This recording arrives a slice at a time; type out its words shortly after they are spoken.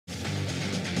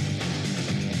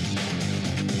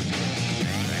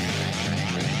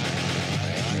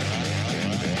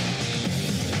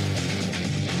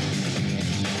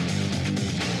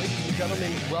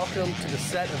welcome to the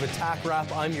set of Attack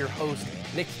Wrap. I'm your host,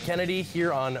 Nick Kennedy,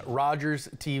 here on Rogers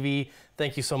TV.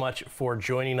 Thank you so much for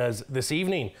joining us this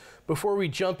evening. Before we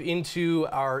jump into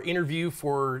our interview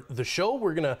for the show,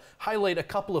 we're going to highlight a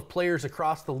couple of players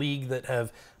across the league that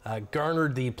have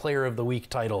garnered the Player of the Week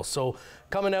title. So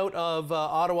coming out of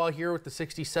Ottawa here with the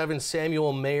 67,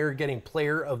 Samuel Mayer getting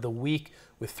Player of the Week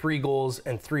with 3 goals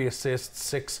and 3 assists,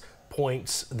 6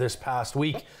 points this past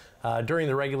week. During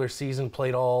the regular season,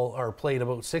 played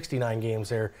about 69 games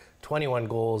there, 21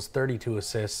 goals, 32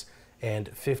 assists, and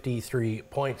 53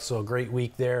 points. So a great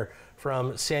week there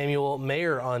from Samuel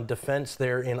Mayer on defense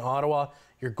there in Ottawa.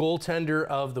 Your goaltender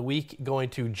of the week going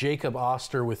to Jacob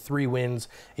Oster with 3 wins,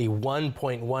 a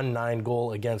 1.19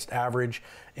 goal against average,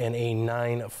 and a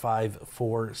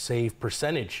 .954 save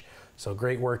percentage. So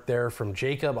great work there from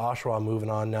Jacob. Oshawa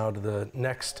moving on now to the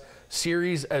next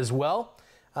series as well.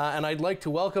 And I'd like to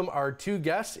welcome our 2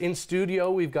 guests in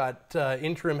studio. We've got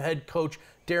interim head coach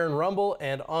Darren Rumble,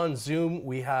 and on Zoom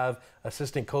we have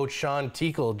assistant coach Sean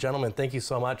Teakle. Gentlemen, thank you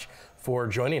so much for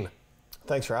joining.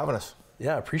 Thanks for having us.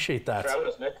 Yeah, appreciate that. Thanks for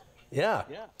having us, Nick. Yeah.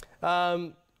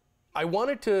 I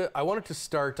wanted to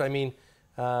start. I mean,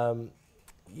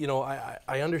 you know,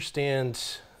 I understand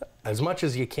as much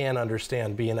as you can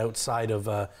understand being outside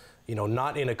of you know,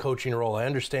 not in a coaching role. I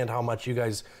understand how much you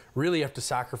guys really have to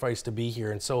sacrifice to be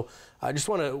here. And so I just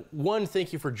want to,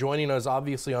 thank you for joining us,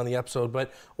 obviously, on the episode, but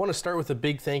I want to start with a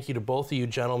big thank you to both of you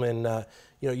gentlemen.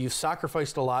 You know, you've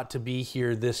sacrificed a lot to be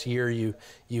here this year.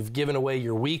 You've given away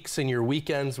your weeks and your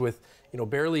weekends with, you know,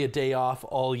 barely a day off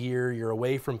all year. You're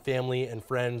away from family and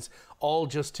friends, all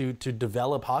just to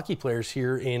develop hockey players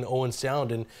here in Owen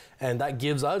Sound. And that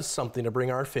gives us something to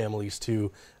bring our families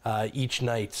to each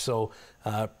night. So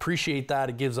appreciate that.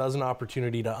 It gives us an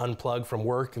opportunity to unplug from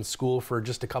work and school for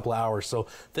just a couple of hours. So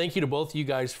thank you to both of you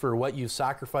guys for what you've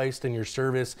sacrificed in your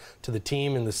service to the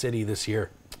team and the city this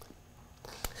year.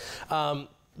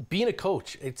 Being a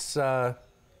coach, it's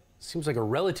seems like a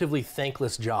relatively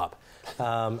thankless job.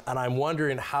 And I'm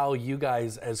wondering how you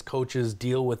guys as coaches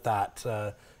deal with that,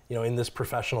 you know, in this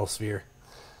professional sphere.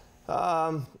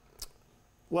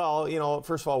 Well, you know,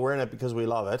 first of all, we're in it because we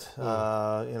love it. You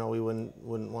know, we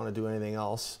wouldn't want to do anything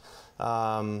else.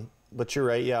 But you're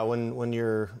right. Yeah, when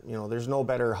you're, you know, there's no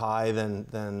better high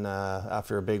than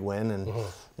after a big win, and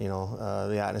you know,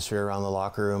 the atmosphere around the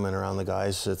locker room and around the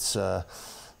guys. It's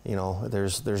you know,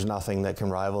 there's nothing that can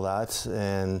rival that.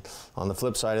 And on the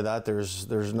flip side of that,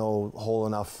 there's no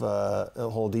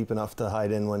hole deep enough to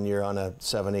hide in when you're on a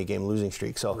 7-8 game losing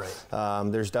streak. So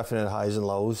right. There's definite highs and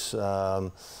lows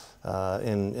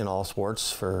in all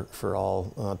sports for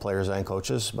all players and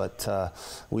coaches. But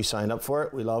we signed up for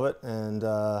it. We love it, and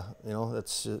you know,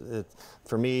 it's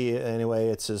for me anyway.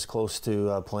 It's as close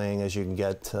to playing as you can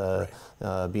get. Right.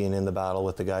 Being in the battle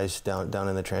with the guys down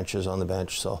in the trenches on the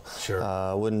bench, so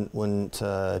sure. Wouldn't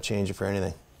change it for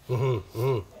anything.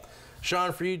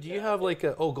 Sean, for you, do you have like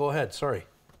a? Oh, go ahead. Sorry.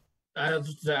 I have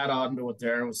to add on to what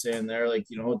Darren was saying there.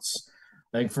 Like, you know, it's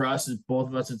like for us, it's both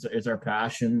of us. It's our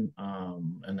passion,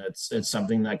 and it's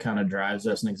something that kind of drives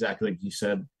us. And exactly like you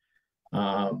said,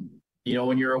 you know,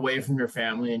 when you're away from your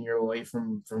family and you're away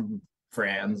from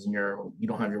friends and you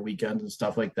don't have your weekends and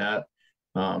stuff like that.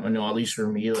 I know at least for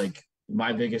me, like.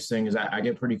 My biggest thing is I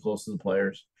get pretty close to the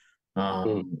players.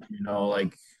 You know,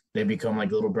 like they become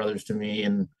like little brothers to me,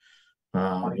 and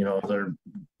you know,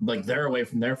 they're away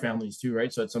from their families too,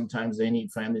 right? So sometimes they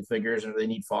need family figures, or they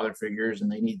need father figures,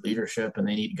 and they need leadership, and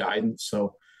they need guidance.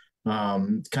 So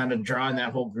kind of drawing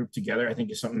that whole group together, I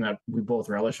think, is something that we both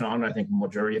relish on. I think the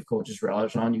majority of coaches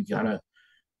relish on. You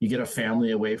get a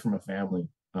family away from a family,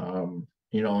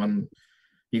 you know, and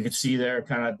you could see there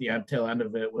kind of at the tail end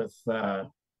of it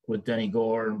with Denny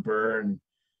Gore and Burr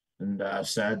and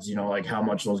Seds, you know, like how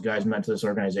much those guys meant to this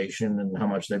organization and how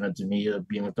much they meant to me,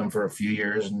 being with them for a few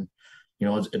years. And, you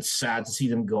know, it's sad to see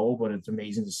them go, but it's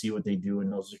amazing to see what they do.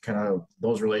 And those are kind of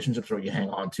those relationships where you hang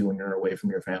on to when you're away from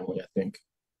your family, I think.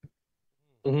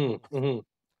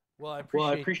 Well, I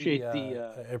appreciate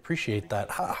I appreciate that.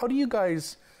 How do you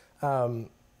guys,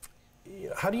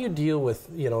 how do you deal with,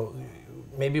 you know,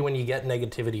 maybe when you get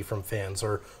negativity from fans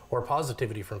or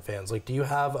positivity from fans? Like, do you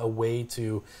have a way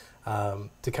to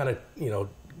kind of, you know,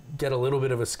 get a little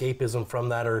bit of escapism from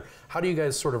that, or how do you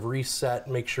guys sort of reset,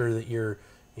 make sure that you're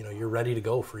ready to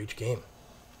go for each game?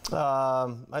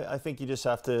 I think you just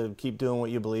have to keep doing what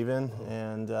you believe in,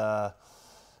 and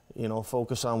you know,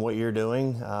 focus on what you're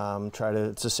doing.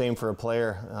 It's the same for a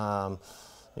player.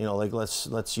 You know, like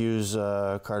let's use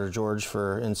Carter George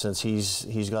for instance.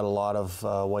 He's got a lot of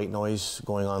white noise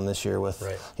going on this year with,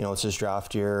 right. You know, it's his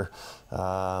draft year. You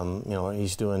know,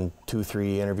 he's doing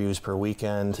 2-3 interviews per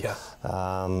weekend. Yeah.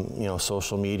 You know,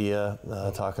 social media,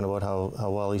 talking about how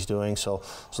well he's doing. So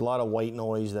there's a lot of white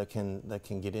noise that can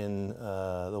get in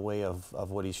the way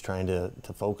of what he's trying to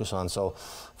focus on. So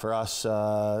for us, you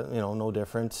know, no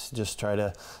different. Just try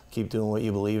to keep doing what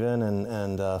you believe in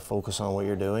and focus on what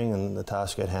you're doing and the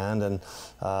task at hand,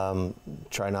 and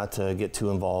try not to get too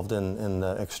involved in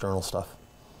the external stuff.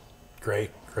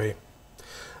 Great.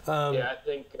 Yeah, I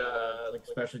think like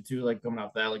especially too, like coming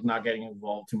off that, like not getting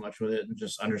involved too much with it and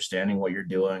just understanding what you're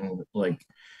doing. Like,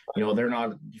 you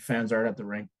know, fans aren't at the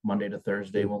rink Monday to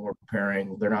Thursday when we're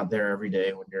preparing. They're not there every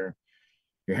day when you're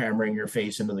hammering your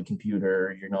face into the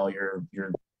computer. You know, you're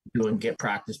get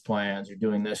practice plans. You're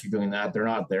doing this. You're doing that. They're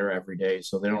not there every day,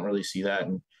 so they don't really see that.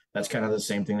 And that's kind of the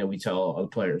same thing that we tell other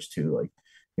players too. Like,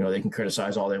 you know, they can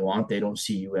criticize all they want. They don't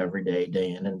see you every day,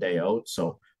 day in and day out.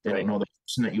 So they don't know the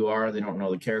person that you are. They don't know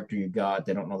the character you got.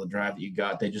 They don't know the drive that you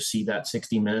got. They just see that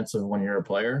 60 minutes of when you're a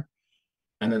player,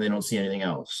 and then they don't see anything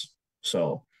else.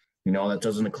 So, you know, that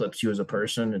doesn't eclipse you as a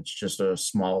person. It's just a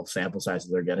small sample size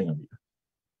that they're getting of you.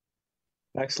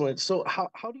 Excellent. So how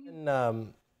do you...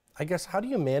 And I guess, how do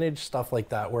you manage stuff like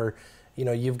that where, you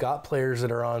know, you've got players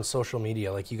that are on social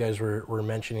media, like you guys were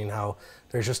mentioning how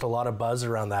there's just a lot of buzz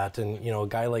around that. And, you know, a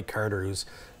guy like Carter who's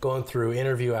going through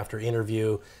interview after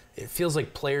interview, it feels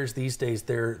like players these days,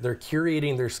 they're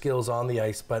curating their skills on the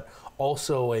ice, but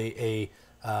also a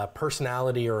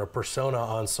personality or a persona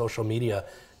on social media.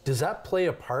 Does that play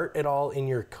a part at all in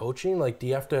your coaching? Like, do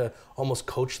you have to almost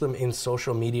coach them in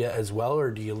social media as well, or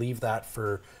do you leave that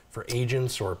for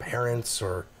agents or parents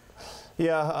or...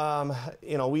 Yeah,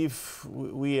 you know,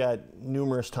 we at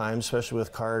numerous times, especially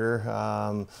with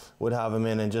Carter, would have him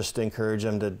in and just encourage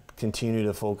him to continue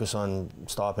to focus on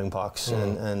stopping pucks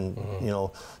and you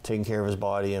know, taking care of his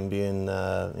body and being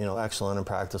you know, excellent in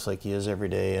practice like he is every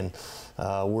day, and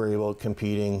worry about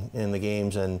competing in the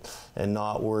games and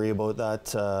not worry about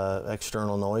that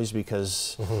external noise,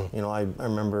 because you know, I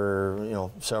remember, you know,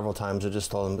 several times I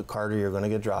just told him, Carter, you're going to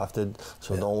get drafted,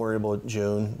 so don't worry about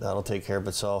June, that'll take care of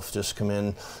itself. Just come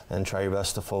in and try your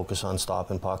best to focus on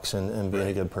stopping pucks and being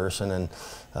a good person. And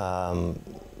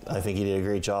I think he did a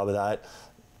great job of that.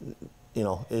 You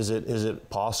know, is it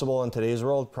possible in today's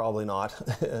world? Probably not.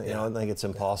 You know, I think it's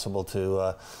impossible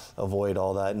to avoid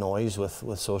all that noise with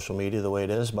social media the way it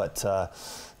is. But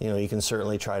you know, you can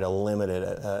certainly try to limit it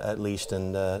at least,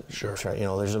 and try, you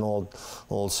know, there's an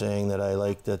old saying that I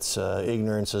like that's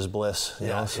ignorance is bliss. You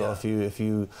know, so if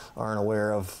you aren't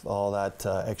aware of all that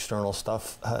external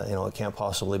stuff, you know, it can't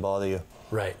possibly bother you.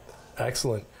 Right.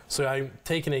 Excellent. So I'm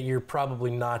taking it you're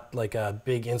probably not like a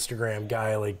big Instagram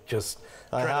guy, like just...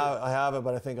 I have it,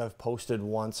 but I think I've posted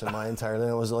once in my entire life.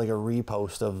 It was like a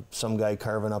repost of some guy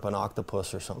carving up an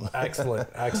octopus or something. Excellent.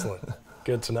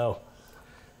 Good to know.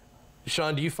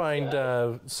 Sean, do you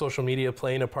find social media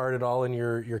playing a part at all in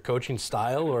your coaching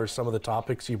style or some of the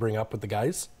topics you bring up with the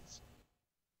guys?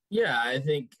 Yeah, I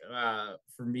think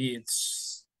for me, it's...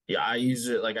 Yeah, I use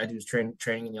it, like I do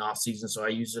training in the off season, so I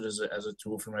use it as a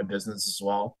tool for my business as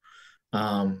well.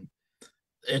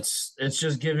 It's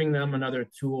just giving them another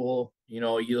tool. You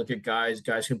know, you look at guys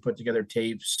can put together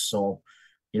tapes. So,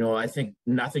 you know, I think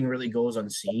nothing really goes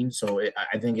unseen. So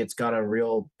I think it's got a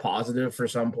real positive for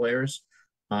some players.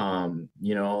 You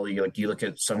know, you look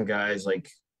at some guys like,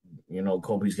 you know,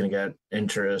 Kobe's going to get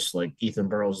interest, like Ethan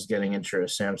Burrows is getting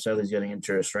interest, Sam Sedley's getting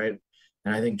interest, right?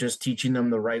 And I think just teaching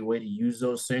them the right way to use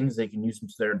those things, they can use them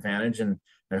to their advantage, and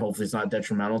hopefully it's not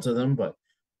detrimental to them. But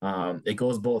it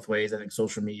goes both ways. I think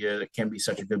social media can be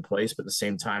such a good place, but at the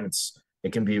same time,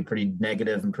 it can be a pretty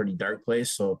negative and pretty dark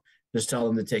place. So just tell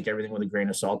them to take everything with a grain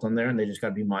of salt on there, and they just got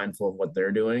to be mindful of what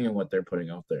they're doing and what they're putting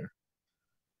out there.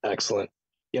 Excellent.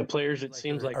 Yeah, players, it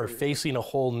seems like are facing a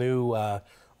whole new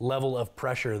level of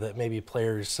pressure that maybe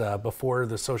players before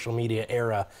the social media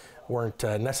era weren't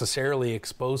necessarily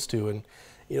exposed to. And,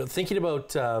 you know, thinking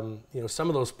about, you know, some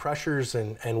of those pressures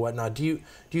and whatnot, do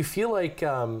you feel like,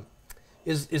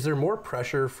 is there more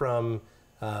pressure from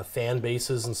fan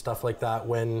bases and stuff like that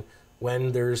when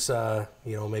there's,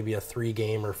 you know, maybe a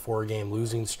 3-game or 4-game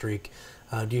losing streak?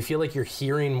 Do you feel like you're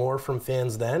hearing more from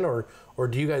fans then, or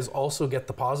do you guys also get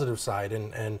the positive side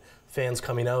and fans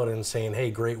coming out and saying,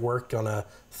 hey, great work on a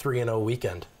 3-0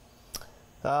 weekend?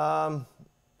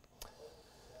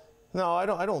 No, I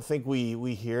don't think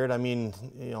we hear it. I mean,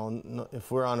 you know, if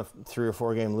we're on a 3 or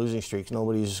 4 game losing streak,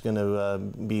 nobody's going to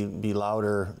be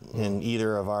louder in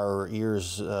either of our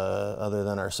ears other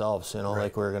than ourselves. You know,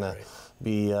 like we're going to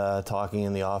be talking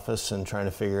in the office and trying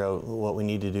to figure out what we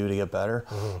need to do to get better.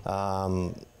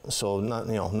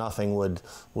 nothing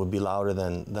would be louder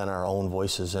than our own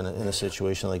voices in a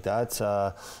situation like that.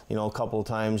 A couple of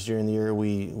times during the year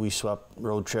we swept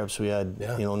road trips. We had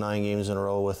 9 games in a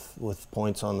row with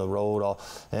points on the road,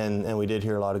 and we did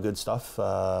hear a lot of good stuff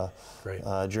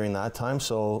during that time.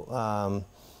 So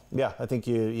I think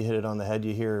you hit it on the head.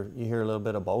 You hear a little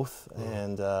bit of both,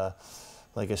 and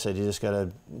like I said, you just got to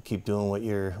keep doing what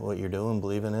you're doing,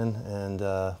 believing in,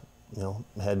 and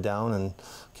head down and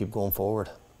keep going forward.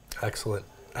 Excellent.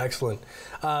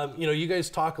 You guys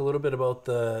talk a little bit about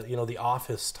the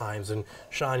office times, and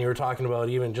Sean, you were talking about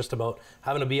even just about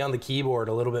having to be on the keyboard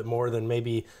a little bit more than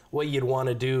maybe what you'd want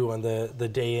to do on the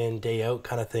day in, day out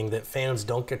kind of thing that fans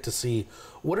don't get to see.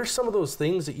 What are some of those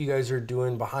things that you guys are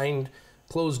doing behind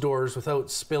closed doors without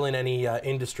spilling any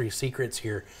industry secrets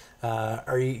here?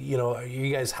 Are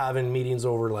you guys having meetings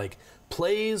over like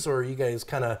plays, or are you guys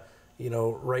kind of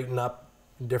writing up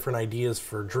different ideas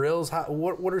for drills?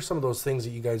 What are some of those things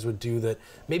that you guys would do that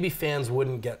maybe fans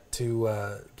wouldn't get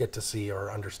to see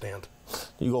or understand?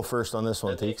 You go first on this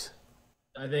one, Teakle.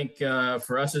 I think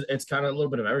for us, it's kind of a little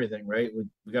bit of everything, right?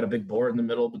 We got a big board in the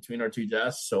middle between our 2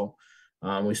 desks, so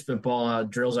we spitball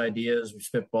drills ideas, we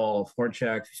spitball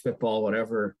forechecks, we spitball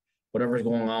whatever's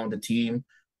going on with the team.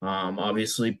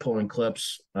 Obviously, pulling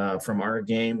clips from our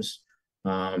games.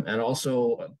 And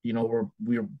also,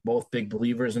 we're both big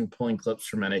believers in pulling clips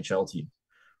from NHL teams,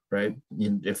 right?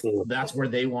 If that's where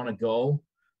they want to go,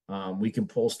 we can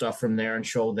pull stuff from there and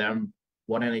show them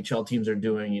what NHL teams are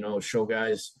doing. Show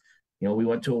guys, we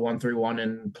went to a 1-3-1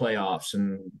 in playoffs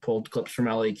and pulled clips from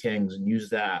LA Kings and used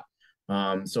that.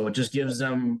 So it just gives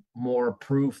them more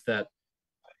proof that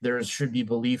there should be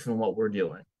belief in what we're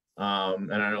doing.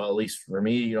 And I know, at least for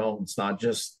me, it's not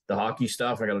just the hockey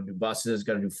stuff. I got to do buses,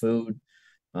 got to do food.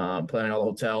 Planning all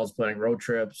the hotels, planning road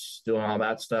trips, doing all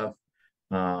that stuff.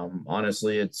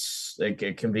 Honestly,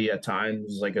 it can be at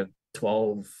times like a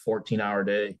 12, 14-hour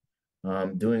day,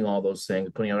 doing all those things,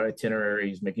 putting out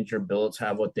itineraries, making sure billets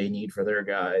have what they need for their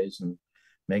guys, and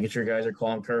making sure guys are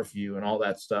calling curfew and all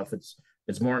that stuff.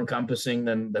 It's more encompassing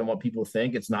than what people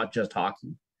think. It's not just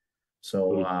hockey.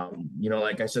 So,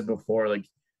 like I said before, like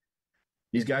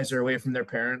these guys are away from their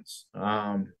parents.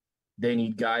 They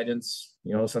need guidance.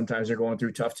 Sometimes they're going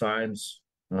through tough times,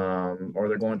 or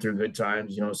they're going through good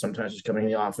times. Sometimes just coming in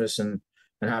the office and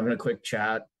having a quick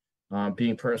chat,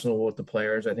 being personal with the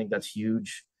players. I think that's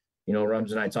huge.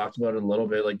 Rums and I talked about it a little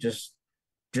bit, like just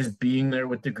being there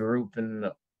with the group.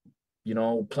 And,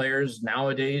 players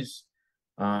nowadays,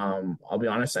 I'll be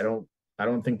honest, I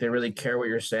don't think they really care what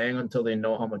you're saying until they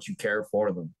know how much you care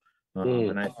for them.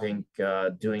 And I think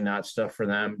doing that stuff for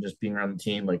them, just being around the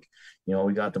team, like,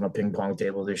 we got them a ping pong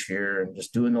table this year, and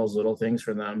just doing those little things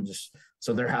for them, just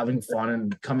so they're having fun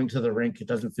and coming to the rink. It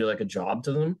doesn't feel like a job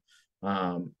to them.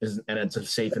 And it's a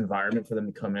safe environment for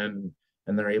them to come in,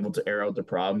 and they're able to air out their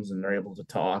problems, and they're able to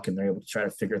talk, and they're able to try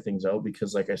to figure things out.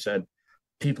 Because like I said,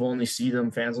 fans only see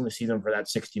them for that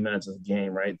 60 minutes of the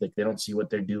game, right? Like they don't see what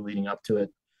they do leading up to it.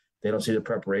 They don't see the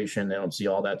preparation. They don't see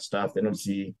all that stuff. They don't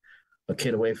see a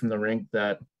kid away from the rink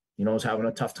that, is having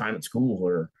a tough time at school,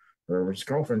 or his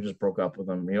girlfriend just broke up with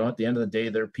him. At the end of the day,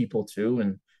 they're people too,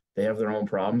 and they have their own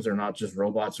problems. They're not just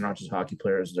robots. They're not just hockey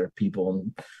players. They're people,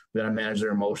 and we got to manage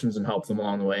their emotions and help them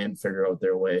along the way and figure out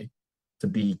their way to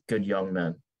be good young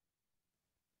men.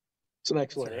 It's an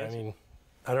excellent answer. I mean,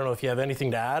 I don't know if you have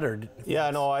anything to add, or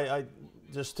I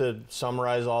just to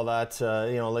summarize all that,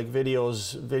 like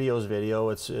video's video.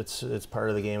 It's part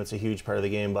of the game. It's a huge part of the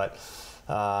game, but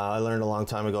I learned a long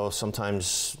time ago,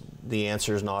 sometimes the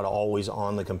answer is not always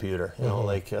on the computer.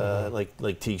 Like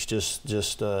Teakle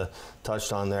just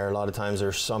touched on there. A lot of times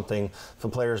there's something, if a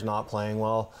player's not playing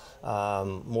well,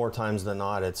 more times than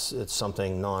not, it's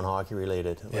something non-hockey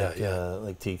related.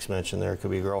 Like Teakle mentioned, there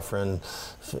could be a girlfriend,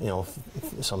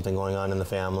 something going on in the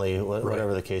family,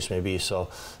 whatever the case may be. So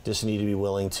just need to be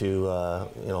willing to,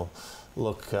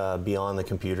 look beyond the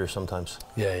computer sometimes.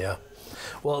 Yeah.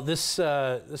 Well, this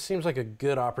seems like a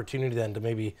good opportunity then to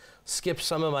maybe skip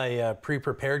some of my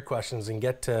pre-prepared questions and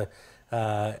get to.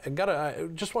 I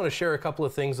just want to share a couple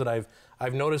of things that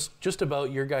I've noticed just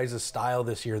about your guys' style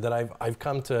this year that I've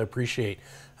come to appreciate.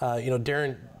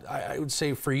 Darren, I would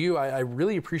say for you, I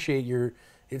really appreciate your.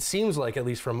 It seems like, at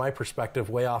least from my perspective,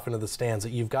 way off into the stands,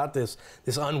 that you've got this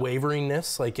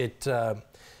unwaveringness. Like it,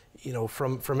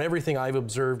 from everything I've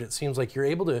observed, it seems like you're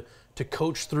able to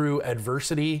coach through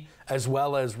adversity as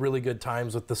well as really good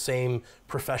times with the same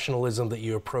professionalism that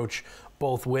you approach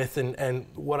both with. And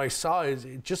what I saw is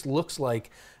it just looks like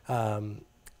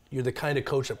you're the kind of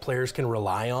coach that players can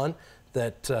rely on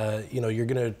that you're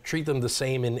going to treat them the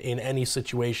same in any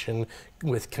situation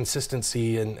with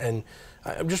consistency. And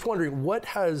I'm just wondering, what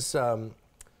has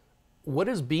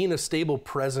being a stable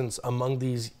presence among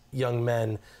these young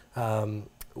men,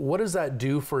 what does that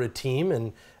do for a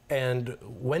team? And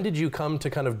when did you come to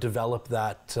kind of develop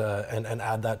that and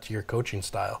add that to your coaching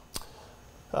style?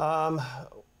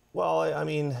 Well, I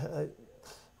mean,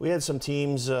 we had some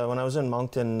teams when I was in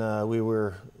Moncton. We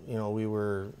were,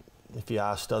 if you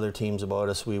asked other teams about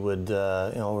us, we would, we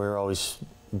were always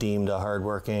deemed a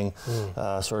hardworking,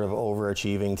 sort of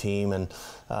overachieving team. And,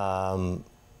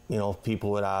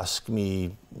 people would ask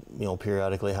me,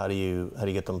 periodically, how do you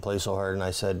get them to play so hard? And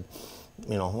I said,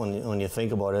 when you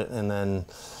think about it, and then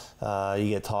you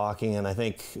get talking, and I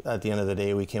think at the end of the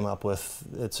day we came up with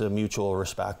it's a mutual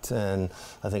respect, and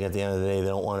I think at the end of the day they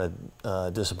don't want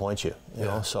to disappoint you, you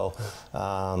know. So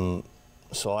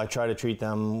so I try to treat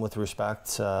them with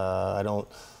respect. I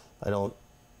don't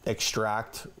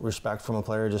extract respect from a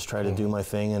player, just try to do my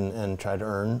thing and try to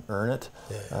earn it.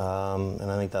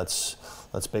 And I think that's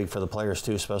big for the players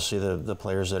too, especially the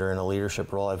players that are in a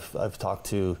leadership role. I've talked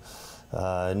to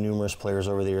numerous players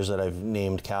over the years that I've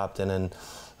named captain, and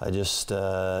I just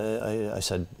I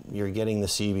said, you're getting the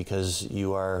C because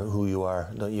you are who you are.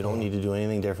 You don't need to do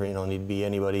anything different. You don't need to be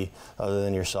anybody other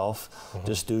than yourself.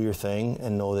 Just do your thing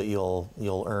and know that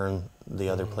you'll earn the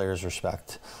other players'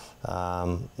 respect.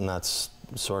 And that's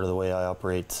sort of the way I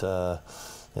operate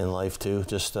in life too.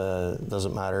 Just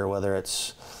doesn't matter whether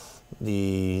it's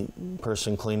the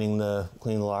person cleaning the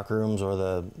locker rooms or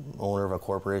the owner of a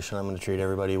corporation. I'm going to treat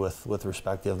everybody with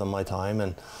respect, give them my time,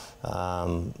 and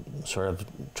sort of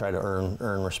try to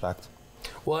earn respect.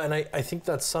 Well, and I think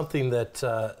that's something that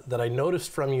I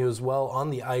noticed from you as well on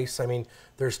the ice. I mean,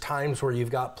 there's times where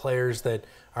you've got players that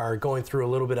are going through a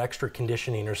little bit extra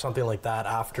conditioning or something like that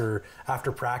after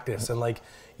practice, and like,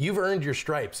 you've earned your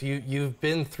stripes. You've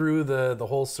been through the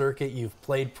whole circuit. You've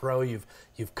played pro. You've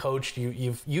coached.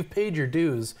 You've paid your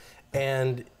dues,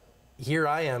 and here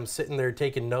I am sitting there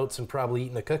taking notes and probably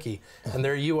eating a cookie, and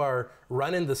there you are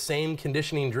running the same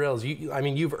conditioning drills.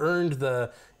 You've earned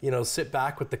the sit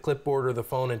back with the clipboard or the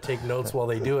phone and take notes while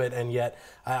they do it, and yet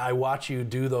I watch you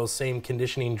do those same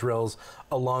conditioning drills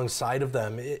alongside of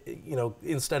them.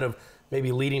 Instead of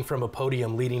maybe leading from a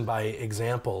podium, leading by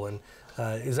example. And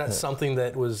is that something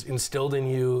that was instilled in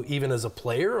you even as a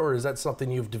player, or is that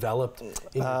something you've developed in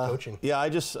your coaching? Yeah,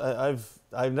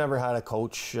 I've never had a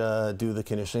coach do the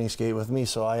conditioning skate with me,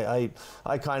 so I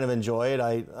kind of enjoy it.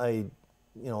 I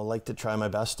like to try my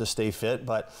best to stay fit,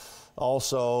 but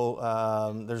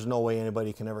also there's no way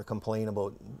anybody can ever complain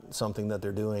about something that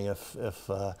they're doing if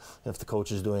the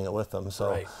coach is doing it with them.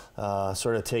 So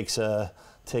sort of takes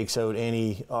out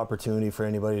any opportunity for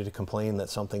anybody to complain that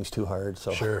something's too hard.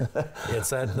 So sure, it's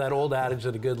that old adage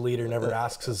that a good leader never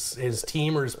asks his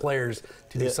team or his players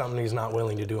to do something he's not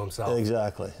willing to do himself.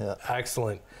 Exactly. Yeah.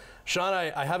 Excellent. Sean,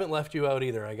 I haven't left you out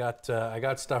either. I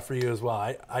got stuff for you as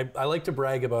well. I like to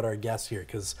brag about our guests here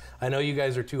because I know you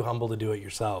guys are too humble to do it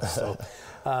yourselves. So,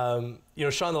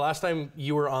 Sean, the last time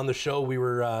you were on the show, we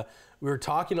were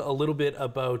talking a little bit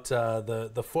about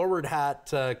the forward hat,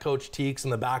 Coach Teakle,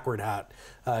 and the backward hat,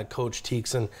 Coach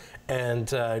Teakle, and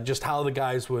just how the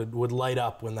guys would light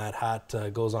up when that hat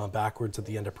goes on backwards at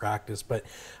the end of practice. But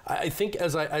I think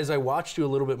as I watched you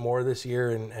a little bit more this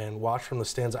year and watched from the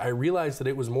stands, I realized that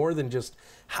it was more than just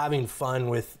having fun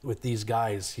with these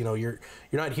guys. You're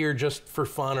not here just for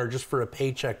fun or just for a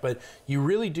paycheck, but you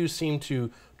really do seem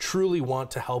to truly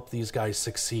want to help these guys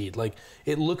succeed. Like,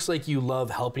 it looks like you love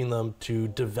helping them to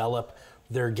develop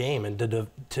their game and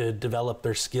to develop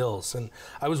their skills. And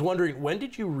I was wondering, when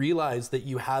did you realize that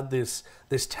you had this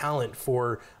talent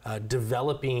for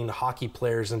developing hockey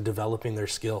players and developing their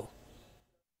skill?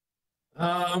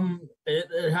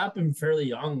 It happened fairly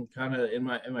young, kind of in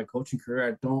my coaching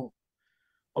career.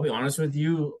 I'll be honest with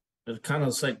you, it's kind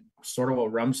of like sort of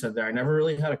what Rum said there. I never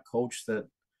really had a coach that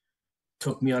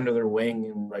took me under their wing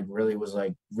and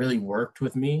really worked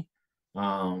with me.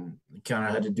 Kind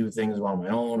of had to do things on my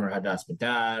own, or had to ask my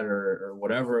dad or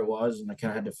whatever it was, and I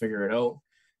kind of had to figure it out.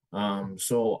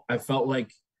 So I felt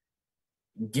like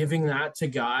giving that to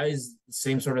guys,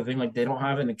 same sort of thing, like they don't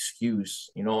have an excuse,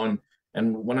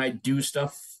 and when I do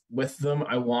stuff with them,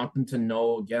 I want them to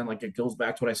know, again, like it goes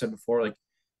back to what I said before, like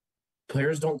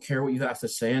players don't care what you have to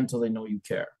say until they know you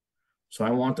care. So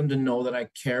I want them to know that I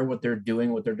care what they're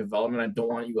doing with their development. I don't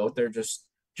want you out there just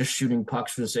shooting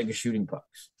pucks for the sake of shooting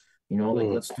pucks.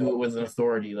 Let's do it with an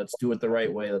authority. Let's do it the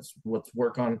right way. Let's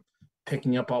work on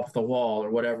picking up off the wall or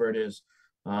whatever it is.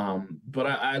 But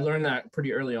I learned that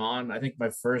pretty early on. I think my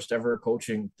first ever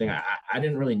coaching thing, I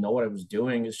didn't really know what I was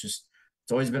doing. It's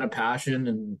it's always been a passion.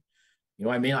 And,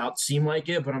 I may not seem like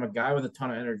it, but I'm a guy with a ton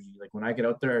of energy. Like when I get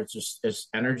out there, it's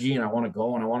energy, and I want to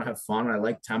go and I want to have fun. I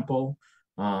like tempo.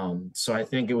 So I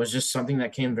think it was just something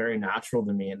that came very natural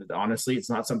to me. And honestly, it's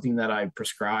not something that I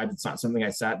prescribed. It's not something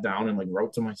I sat down and like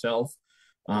wrote to myself.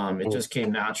 It just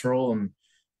came natural, and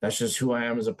that's just who I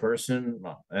am as a person.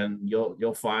 And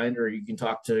you'll find, or you can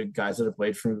talk to guys that have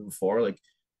played for me before, like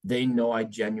they know I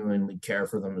genuinely care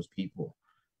for them as people.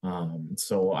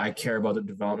 So I care about their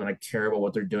development. I care about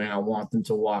what they're doing. I want them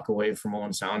to walk away from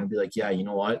Owen Sound and be like, yeah, you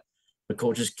know what? The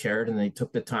coaches cared and they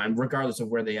took the time, regardless of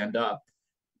where they end up.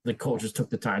 The coaches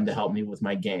took the time to help me with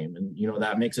my game. And,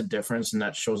 that makes a difference. And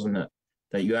that shows them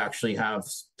that you actually have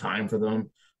time for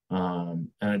them. And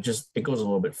it goes a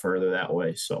little bit further that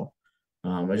way. So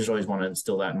I just always want to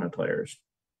instill that in my players.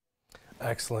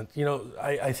 Excellent.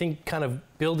 I think kind of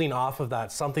building off of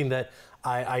that, something that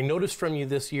I noticed from you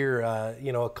this year,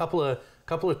 a couple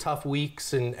of tough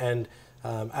weeks, and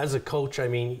as a coach, I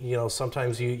mean,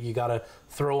 sometimes you got to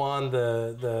throw on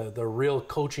the real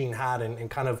coaching hat and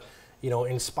kind of,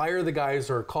 inspire the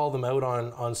guys or call them out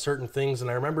on certain things.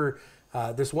 And I remember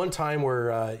this one time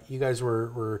where you guys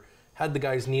had the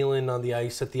guys kneeling on the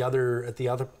ice at the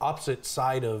other opposite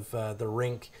side of the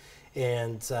rink,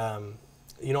 and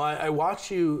I watched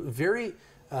you very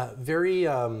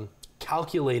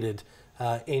calculated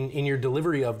in your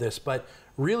delivery of this, but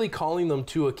really calling them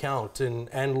to account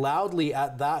and loudly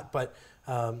at that. But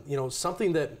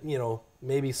something that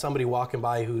maybe somebody walking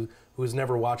by who's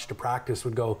never watched a practice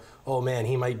would go, oh man,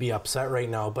 he might be upset right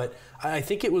now. But I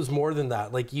think it was more than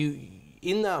that. Like you,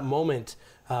 in that moment,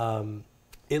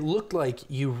 it looked like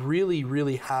you really,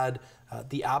 really had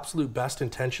the absolute best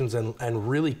intentions and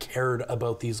really cared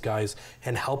about these guys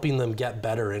and helping them get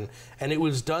better. And it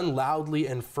was done loudly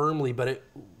and firmly, but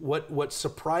what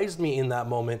surprised me in that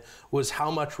moment was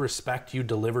how much respect you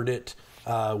delivered it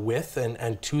with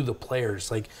and to the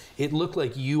players. Like it looked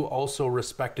like you also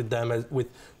respected them with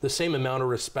the same amount of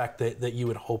respect that you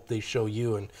would hope they show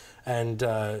you. And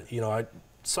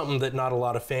something that not a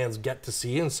lot of fans get to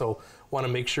see, and so want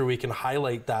to make sure we can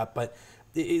highlight that. But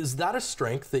is that a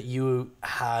strength that you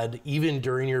had even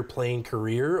during your playing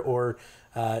career, or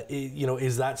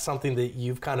is that something that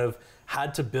you've kind of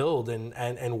had to build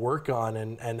and work on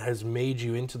and has made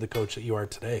you into the coach that you are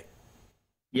today?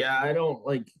 Yeah, I don't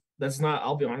like that's not.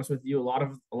 I'll be honest with you. A lot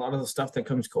of the stuff that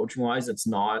comes coaching wise, it's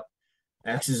not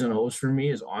X's and O's for me.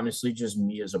 Is honestly just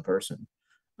me as a person.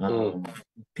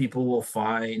 People will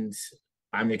find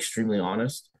I'm extremely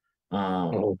honest,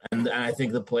 and I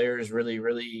think the players really,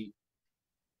 really.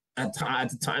 At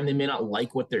the time, they may not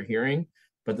like what they're hearing,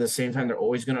 but at the same time, they're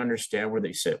always going to understand where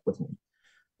they sit with me.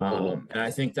 And I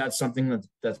think that's something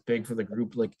that's big for the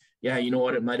group. Like, yeah, you know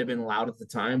what? It might have been loud at the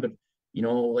time, but,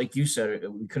 like you said,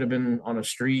 we could have been on a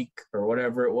streak or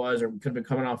whatever it was, or we could have been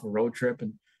coming off a road trip.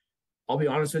 And I'll be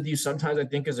honest with you, sometimes I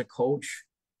think as a coach,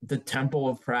 the tempo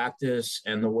of practice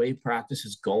and the way practice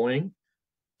is going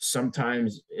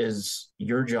sometimes is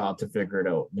your job to figure it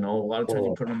out. A lot of times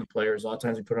you put it on the players, a lot of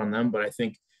times you put it on them, but I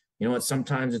think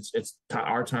sometimes it's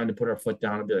our time to put our foot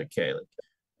down and be like, okay, like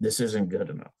this isn't good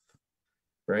enough,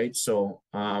 right? So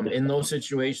in those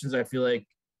situations, I feel like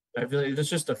it's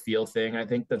just a feel thing. I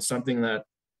think that's something that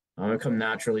I come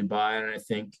naturally by, and I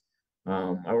think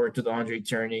I worked with Andre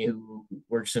Tierney, who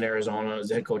works in Arizona as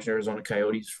the head coach in Arizona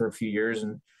Coyotes for a few years,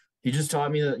 and he just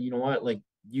taught me that like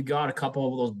you got a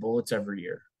couple of those bullets every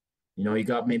year. You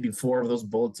got maybe 4 of those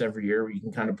bullets every year where you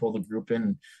can kind of pull the group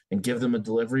in and give them a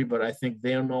delivery. But I think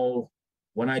they know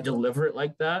when I deliver it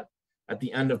like that, at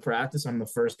the end of practice, I'm the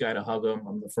first guy to hug them.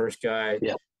 I'm the first guy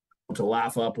to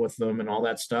laugh up with them and all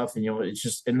that stuff. And, it's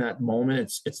just in that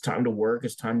moment, it's time to work.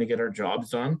 It's time to get our jobs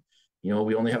done. We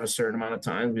only have a certain amount of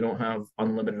time. We don't have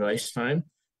unlimited ice time.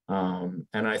 And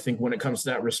I think when it comes to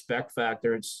that respect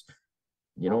factor, it's,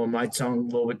 it might sound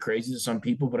a little bit crazy to some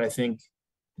people, but I think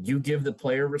you give the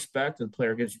player respect, and the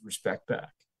player gives you respect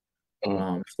back.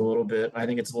 It's a little bit, I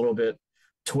think it's a little bit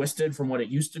twisted from what it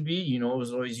used to be. It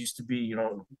was always used to be,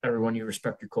 everyone, you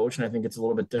respect your coach. And I think it's a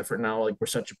little bit different now. Like we're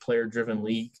such a player driven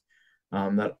league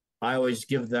that I always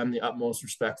give them the utmost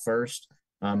respect first.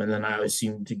 And then I always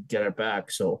seem to get it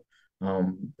back. So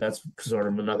that's sort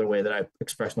of another way that I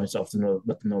express myself to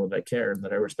let them know that I care and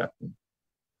that I respect them.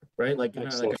 Right. Like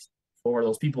for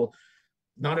those people,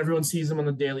 not everyone sees them on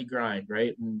the daily grind,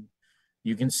 right? And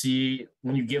you can see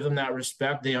when you give them that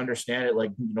respect, they understand it.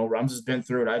 Like, Rums has been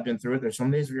through it. I've been through it. There's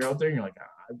some days where you're out there and you're like,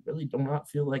 I really do not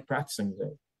feel like practicing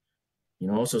today.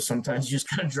 So sometimes you just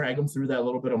kind of drag them through that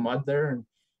little bit of mud there,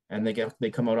 and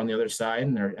they come out on the other side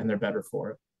and they're better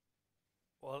for it.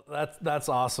 Well, that's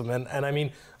awesome, and I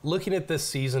mean, looking at this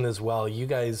season as well, you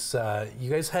guys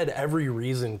had every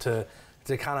reason to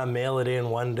kind of mail it in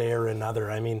one day or another.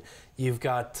 I mean, you've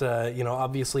got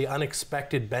obviously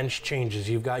unexpected bench changes.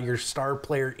 You've got your star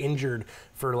player injured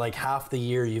for like half the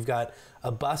year. You've got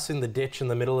a bus in the ditch in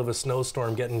the middle of a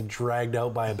snowstorm getting dragged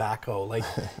out by a backhoe. Like,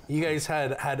 you guys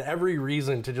had every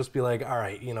reason to just be like, all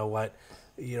right, you know what?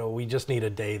 We just need a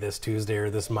day this Tuesday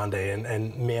or this Monday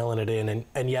and mailing it in.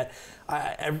 And yet,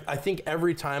 I think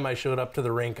every time I showed up to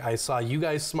the rink, I saw you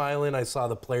guys smiling, I saw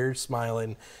the players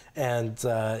smiling, and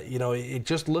it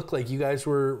just looked like you guys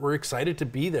were excited to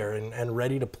be there and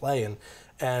ready to play.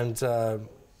 And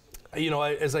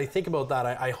as I think about that,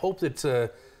 I hope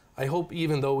that I hope,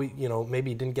 even though we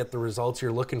maybe didn't get the results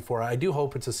you're looking for, I do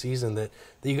hope it's a season that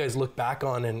you guys look back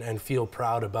on and feel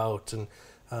proud about. And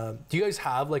do you guys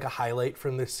have like a highlight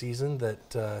from this season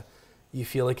that you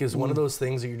feel like is one of those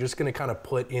things that you're just going to kind of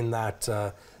put in that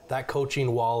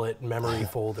coaching wallet memory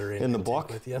folder in the book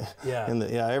with you? Yeah.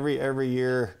 Every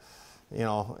year,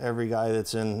 every guy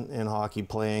that's in hockey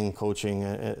playing, coaching,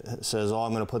 says, "Oh,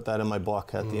 I'm going to put that in my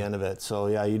book at the end of it." So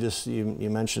yeah, you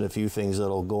mentioned a few things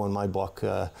that'll go in my book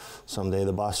someday.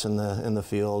 The bus in the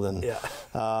field, and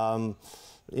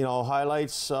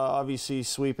highlights, obviously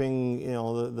sweeping,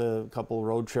 the couple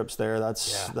road trips there.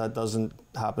 That doesn't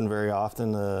happen very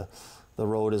often. The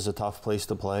road is a tough place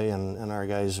to play, and our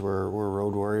guys were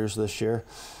road warriors this year.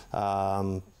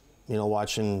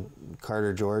 Watching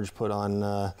Carter George put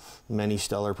on many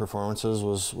stellar performances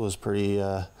was pretty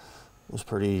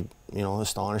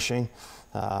astonishing.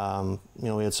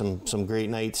 We had some great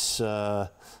nights. I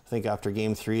think after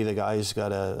Game 3, the guys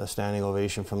got a standing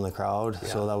ovation from the crowd,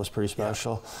 so that was pretty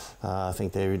special. I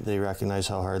think they recognized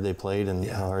how hard they played and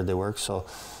how hard they worked. So,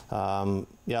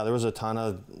 there was a ton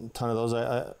of those.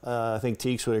 I think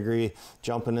Teakle would agree.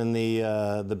 Jumping in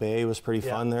the bay was pretty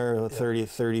fun there.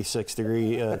 36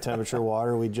 degree temperature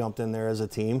water. We jumped in there as a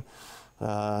team.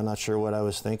 Not sure what I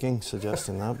was thinking,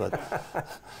 suggesting that,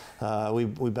 but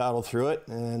we battled through it,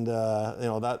 and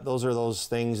those are those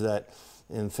things that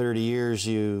in 30 years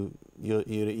you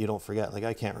don't forget. Like,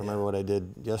 I can't remember what I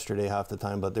did yesterday half the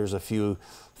time, but there's a few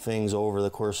things over the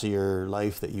course of your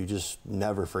life that you just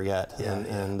never forget.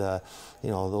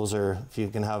 Those are, if you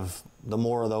can have the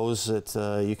more of those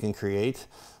that you can create,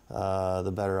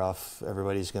 the better off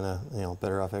everybody's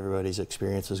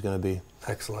experience is gonna be.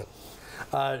 Excellent.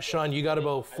 Sean, you got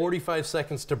about 45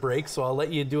 seconds to break, so I'll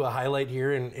let you do a highlight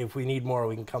here, and if we need more,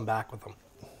 we can come back with them.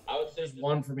 I would say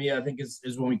one for me, I think, is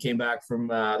when we came back from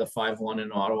the 5-1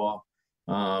 in Ottawa.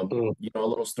 A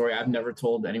little story. I've never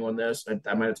told anyone this.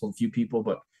 I might have told a few people,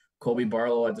 but Colby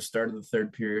Barlow at the start of the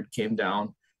third period came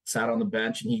down, sat on the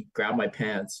bench, and he grabbed my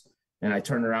pants. And I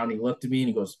turned around, and he looked at me, and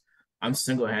he goes, "I'm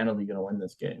single-handedly going to win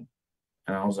this game."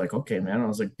 And I was like, "Okay, man." I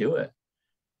was like, "Do it."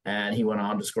 And he went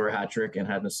on to score a hat trick and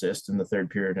had an assist in the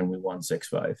third period, and we won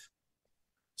 6-5.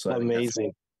 So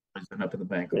amazing. I went up in the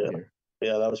banquet here.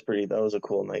 Yeah, that was a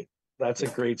cool night. That's a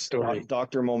great story.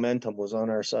 Dr. Momentum was on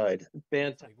our side.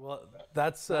 Fantastic. Well,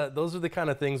 that's those are the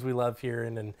kind of things we love here,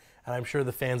 and I'm sure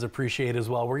the fans appreciate as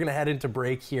well. We're going to head into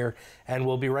break here, and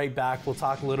we'll be right back. We'll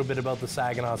talk a little bit about the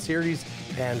Saginaw series,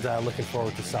 and looking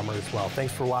forward to summer as well.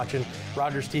 Thanks for watching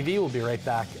Rogers TV. We'll be right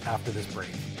back after this break.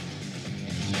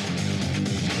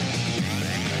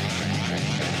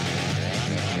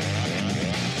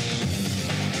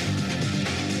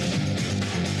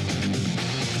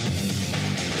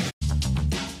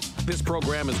 This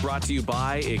program is brought to you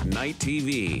by Ignite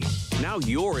TV. Now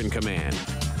you're in command.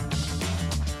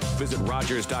 Visit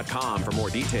Rogers.com for more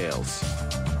details.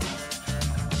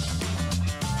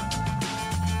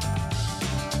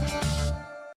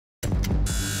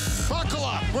 Buckle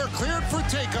up. We're cleared for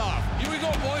takeoff. Here we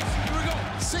go, boys. Here we go.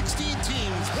 16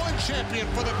 teams, one champion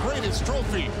for the greatest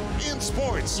trophy in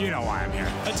sports. You know why I'm here.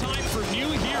 A time for new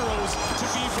heroes to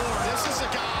be born. This is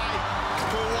a guy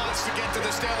who wants to get to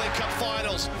the Stanley Cup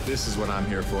Finals. This is what I'm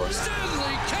here for.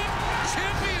 Stanley Cup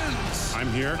champions.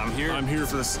 I'm here. I'm here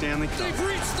for the Stanley Cup. They've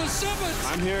reached the summit.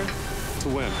 I'm here to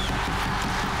win.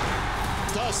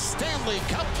 The Stanley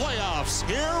Cup playoffs.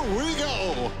 Here we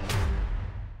go.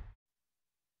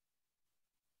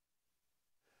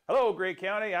 Hello, Grey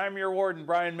County. I'm your warden,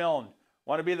 Brian Milne.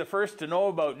 Want to be the first to know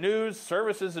about news,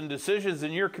 services, and decisions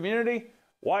in your community?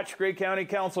 Watch Grey County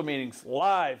Council meetings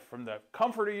live from the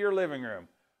comfort of your living room,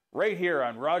 right here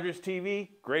on Rogers TV,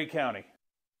 Grey County.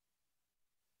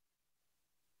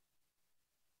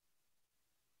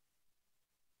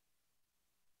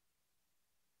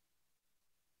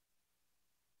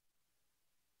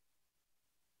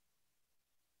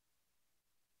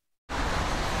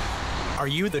 Are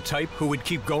you the type who would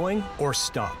keep going or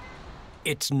stop?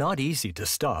 It's not easy to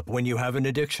stop when you have an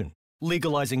addiction.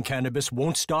 Legalizing cannabis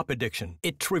won't stop addiction.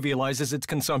 It trivializes its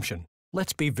consumption.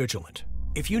 Let's be vigilant.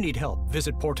 If you need help,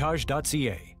 visit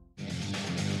portage.ca.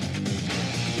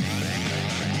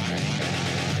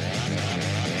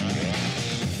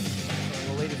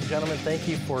 Ladies and gentlemen, thank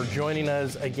you for joining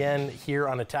us again here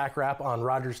on Attack Wrap on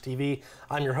Rogers TV.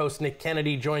 I'm your host, Nick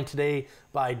Kennedy, joined today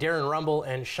by Darren Rumble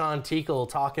and Sean Teakle,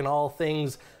 talking all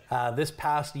things this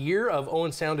past year of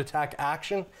Owen Sound Attack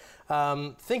action.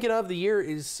 Thinking of the year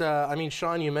is,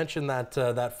 Sean, you mentioned that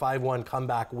 5-1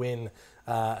 comeback win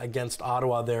against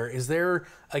Ottawa there. Is there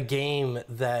a game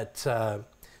that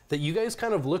that you guys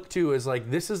kind of look to as like,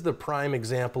 this is the prime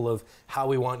example of how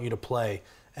we want you to play,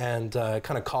 and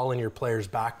kind of calling your players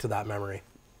back to that memory?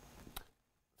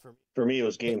 For me, it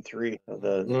was game 3 of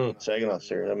the Saginaw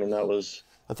series. I mean, that was...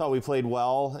 I thought we played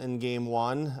well in game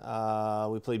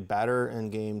 1. We played better in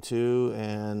game 2,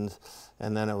 and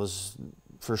then it was,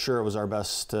 for sure, it was our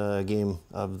best game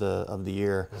of the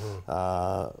year.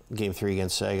 Game 3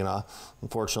 against Saginaw.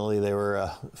 Unfortunately, they were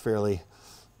a fairly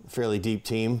deep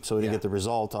team, so we didn't get the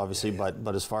result, obviously.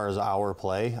 But as far as our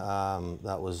play,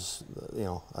 that was,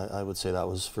 I would say that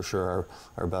was for sure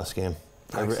our best game.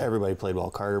 Everybody played well.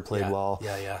 Carter played well.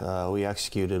 We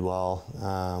executed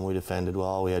well. We defended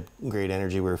well. We had great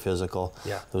energy. We were physical.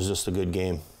 It was just a good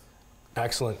game.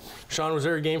 Excellent. Sean, was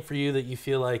there a game for you that you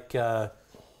feel like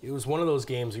it was one of those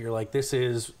games that you're like, this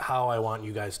is how I want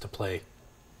you guys to play?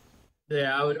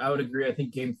 Yeah, I would agree. I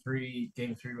think game three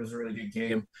was a really good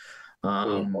game.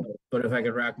 But if I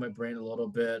could rack my brain a little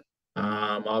bit,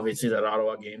 obviously that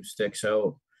Ottawa game sticks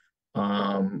out.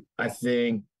 I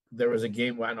think there was a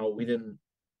game where I know we didn't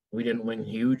win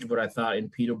huge, but I thought in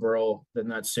Peterborough, in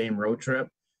that same road trip,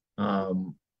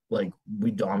 like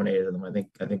we dominated them. I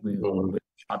think we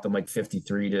shot them like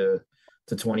 53 to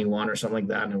 21 or something like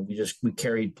that, and we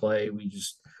carried play. We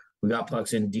got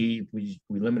pucks in deep. We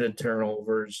limited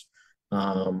turnovers,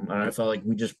 and I felt like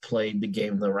we just played the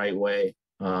game the right way.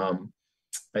 I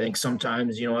think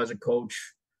sometimes, as a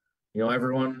coach,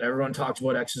 everyone talks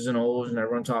about X's and O's and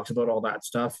everyone talks about all that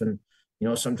stuff, and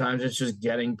sometimes it's just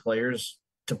getting players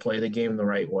to play the game the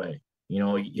right way.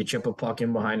 You chip a puck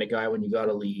in behind a guy when you got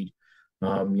a lead.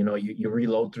 You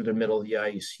reload through the middle of the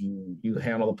ice. You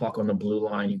handle the puck on the blue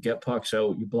line. You get pucks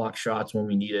out. You block shots when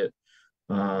we need it.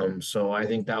 So I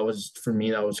think for me,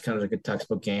 that was kind of like a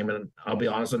textbook game. And I'll be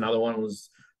honest, another one was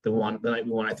the night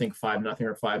we won, I think 5-0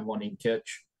 or 5-1 in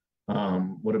Kitch.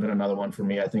 Would have been another one for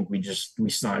me. I think we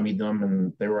stymied them,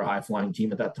 and they were a high-flying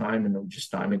team at that time, and we just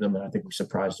stymied them, and I think we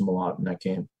surprised them a lot in that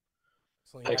game.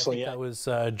 Excellent. That was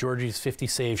Georgie's 50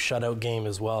 save shutout game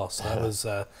as well.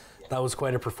 So that was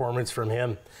quite a performance from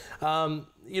him.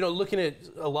 Looking at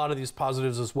a lot of these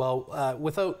positives as well,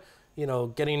 without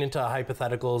getting into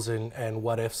hypotheticals and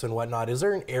what ifs and whatnot, is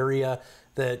there an area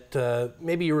that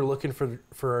maybe you were looking for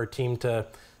our team to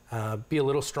be a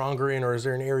little stronger in, or is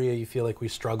there an area you feel like we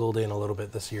struggled in a little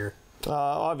bit this year?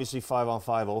 Obviously,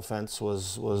 5-on-5 offense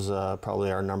was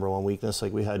probably our number one weakness.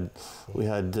 Like we had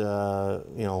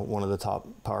one of the top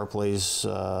power plays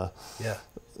in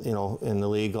the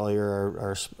league all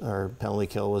year. Our penalty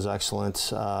kill was excellent,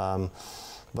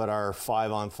 but our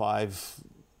 5-on-5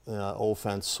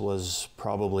 offense was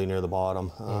probably near the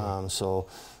bottom. So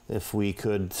if we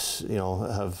could,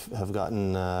 have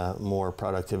gotten more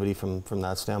productivity from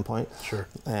that standpoint. Sure.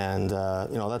 And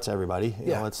that's everybody.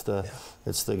 It's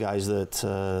the guys that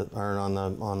aren't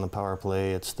on the power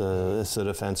play. It's the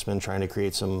defensemen trying to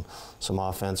create some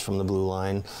offense from the blue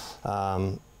line.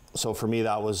 So for me,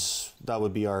 that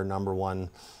would be our number one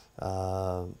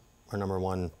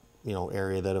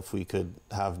area that if we could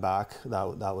have back,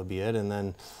 that would be it. And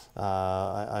then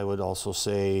I would also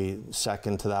say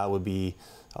second to that would be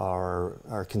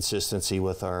our consistency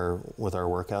with our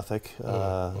work ethic.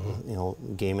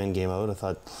 Game in, game out. I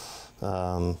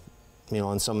thought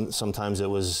and sometimes it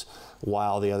was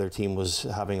while the other team was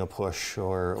having a push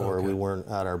or we weren't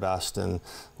at our best, and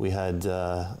we had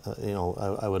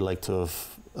I would like to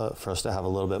have for us to have a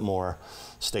little bit more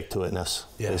stick to itness,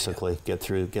 basically get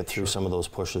through some of those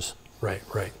pushes. Right.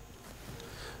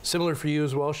 Similar for you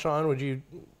as well, Sean.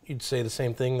 You'd say the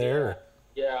same thing there?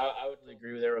 Yeah, I would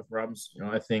agree there with Rums.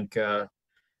 I think we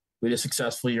had a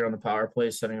successful year on the power play,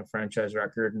 setting a franchise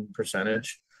record in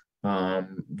percentage.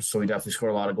 So we definitely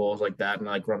scored a lot of goals like that. And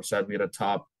like Rum said, we had a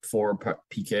top 4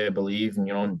 PK, I believe.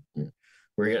 And,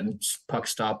 we're getting puck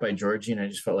stopped by Georgie. And I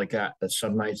just felt like that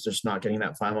some nights just not getting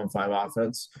that 5-on-5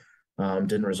 offense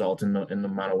didn't result in the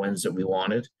amount of wins that we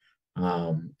wanted.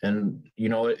 And,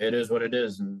 it is what it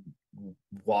is. And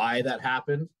why that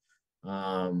happened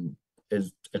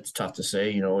it's tough to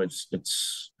say.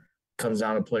 It's comes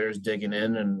down to players digging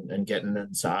in and getting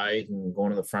inside and going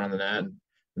to the front of the net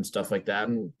and stuff like that.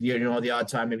 And the odd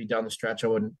time maybe down the stretch, I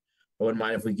wouldn't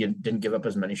mind if we didn't give up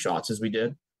as many shots as we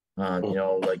did.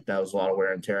 Like that was a lot of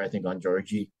wear and tear, I think, on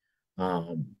Georgie.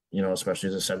 Especially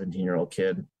as a 17-year-old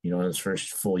kid, in his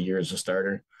first full year as a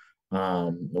starter. It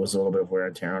was a little bit of wear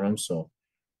and tear on him. So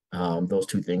those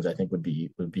two things I think would be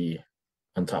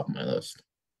on top of my list.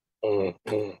 You're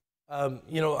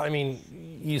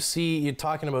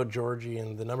talking about Georgie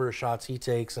and the number of shots he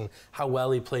takes and how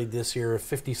well he played this year, a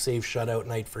 50 save shutout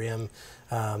night for him.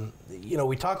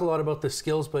 We talk a lot about the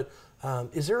skills, but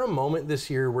is there a moment this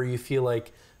year where you feel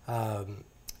like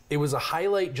it was a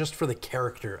highlight just for the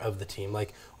character of the team,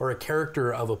 or a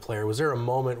character of a player? Was there a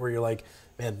moment where you're like,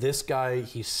 man, this guy,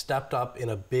 he stepped up in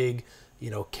a big,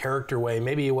 character way?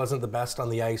 Maybe he wasn't the best on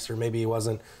the ice, or maybe he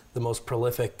wasn't the most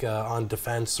prolific on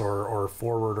defense or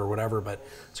forward or whatever, but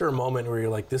is there a moment where you're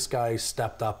like, this guy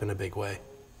stepped up in a big way?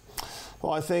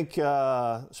 Well, I think,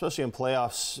 especially in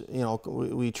playoffs,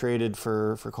 we traded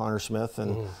for Connor Smith,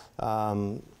 and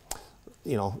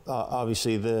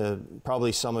obviously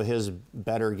probably some of his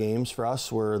better games for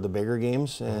us were the bigger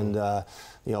games, and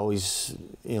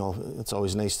it's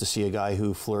always nice to see a guy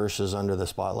who flourishes under the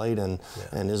spotlight and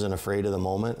isn't afraid of the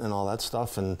moment and all that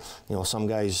stuff. And some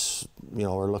guys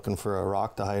are looking for a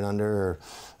rock to hide under,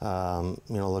 or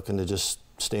looking to just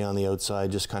stay on the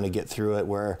outside, just kind of get through it,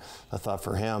 where I thought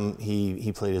for him,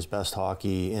 he played his best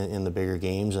hockey in the bigger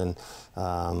games, and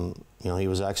he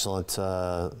was excellent,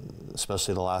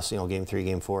 especially the last, game 3,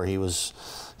 game 4, he was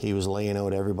laying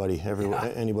out everybody.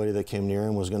 Anybody that came near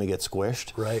him was going to get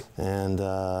squished. Right. And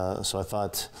so I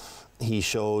thought he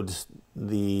showed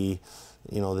the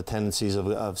tendencies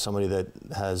of somebody that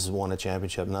has won a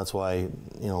championship, and that's why,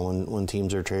 when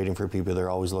teams are trading for people, they're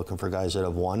always looking for guys that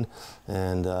have won,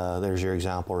 and there's your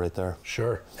example right there.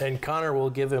 Sure. And Connor,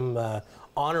 will give him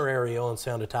honorary Owen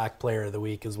Sound Attack Player of the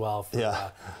Week as well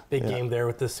for big game there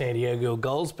with the San Diego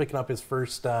Gulls, picking up his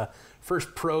first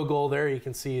pro goal there. You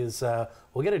can see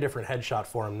we'll get a different headshot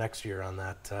for him next year on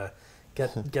that.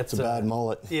 Gets a bad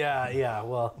mullet. Yeah.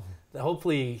 Well,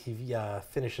 hopefully he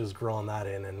finishes growing that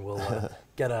in, and we'll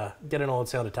get an Old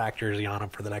Sound Attack jersey on him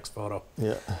for the next photo.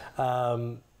 Yeah.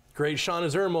 Great. Sean,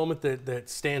 is there a moment that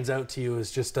stands out to you as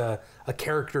just a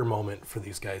character moment for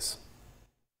these guys?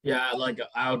 Yeah,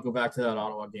 I would go back to that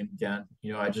Ottawa game again.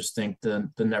 I just think the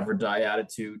never die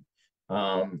attitude.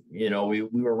 We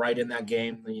were right in that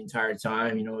game the entire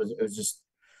time. It was just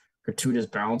gratuitous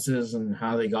bounces and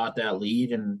how they got that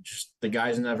lead, and just the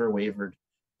guys never wavered.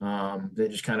 They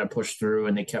just kind of pushed through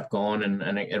and they kept going,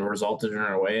 and it resulted in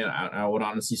our way. And I would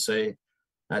honestly say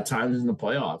at times in the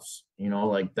playoffs,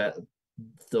 that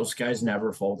those guys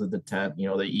never folded the tent.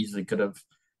 They easily could have,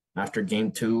 after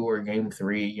game 2 or game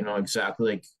 3,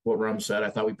 exactly like what Rum said. I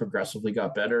thought we progressively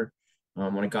got better.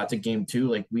 When it got to game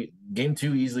 2, game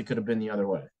 2 easily could have been the other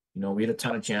way. We had a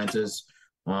ton of chances.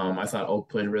 I thought Oak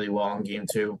played really well in game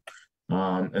 2.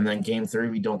 And then game 3,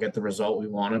 we don't get the result we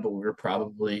wanted, but we were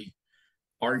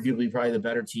arguably the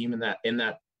better team in that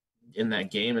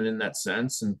game and in that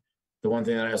sense. And the one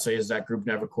thing that I say is that group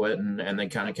never quit, and they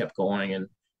kind of kept going, and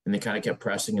they kind of kept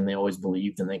pressing, and they always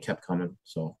believed, and they kept coming.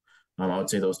 So I would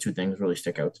say those two things really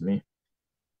stick out to me.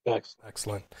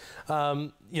 Excellent.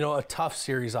 A tough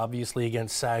series, obviously,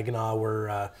 against Saginaw,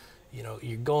 where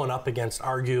you're going up against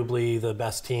arguably the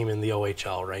best team in the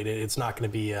OHL, right? It's not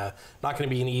going to be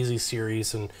an easy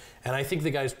series, and I think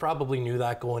the guys probably knew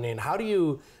that going in. How do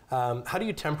you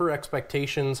temper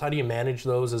expectations? How do you manage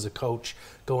those as a coach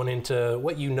going into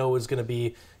what is going to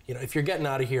be? If you're getting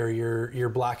out of here, you're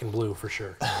black and blue for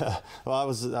sure.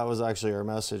 Well, that was actually our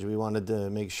message. We wanted to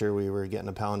make sure we were getting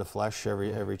a pound of flesh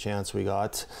every chance we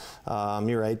got.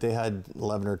 You're right. They had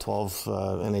 11 or 12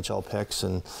 NHL picks,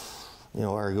 and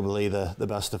arguably the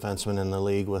best defenseman in the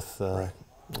league with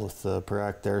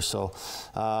Perek there. So.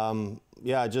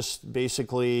 Just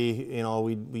basically,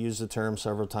 we use the term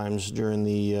several times during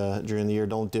the year.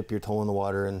 Don't dip your toe in the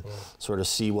water and sort of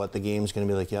see what the game's going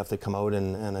to be like. You have to come out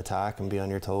and attack and be on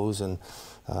your toes and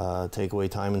take away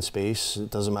time and space.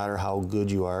 It doesn't matter how good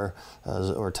you are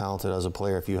or talented as a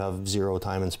player. If you have zero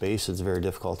time and space, it's very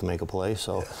difficult to make a play.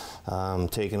 So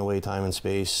taking away time and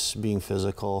space, being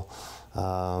physical,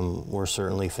 were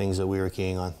certainly things that we were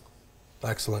keying on.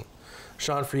 Excellent.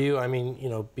 Sean, for you,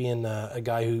 being a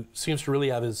guy who seems to really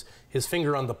have his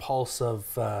finger on the pulse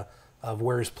of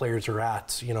where his players are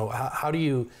at, how do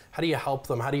you help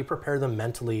them? How do you prepare them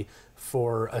mentally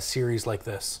for a series like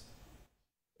this?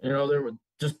 There was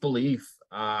just belief.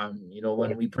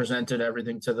 When we presented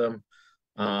everything to them,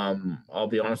 I'll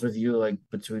be honest with you,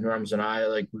 between Rums and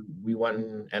I, we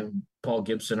went and Paul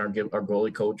Gibson, our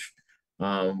goalie coach,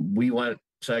 We went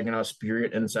Saginaw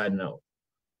Spirit inside and out.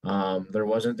 There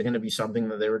wasn't going to be something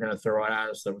that they were going to throw at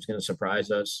us that was going to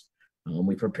surprise us.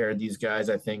 We prepared these guys,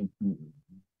 I think,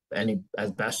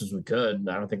 as best as we could.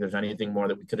 I don't think there's anything more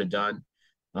that we could have done.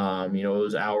 It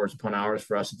was hours upon hours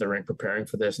for us at the rink preparing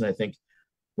for this. And I think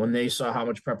when they saw how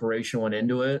much preparation went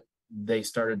into it, they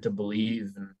started to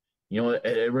believe. And,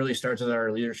 it really starts with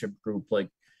our leadership group. Like,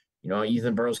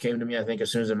 Ethan Burrows came to me, I think,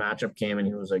 as soon as the matchup came, and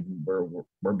he was like,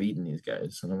 we're beating these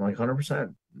guys. And I'm like,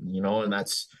 100%, and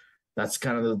that's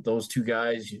kind of those two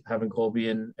guys, having Colby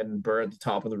and Burr at the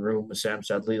top of the room with Sam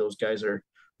Sedley. Those guys are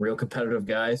real competitive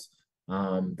guys.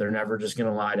 They're never just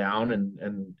going to lie down.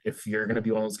 And if you're going to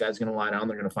be one of those guys going to lie down,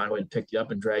 they're going to find a way to pick you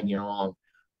up and drag you along.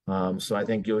 So I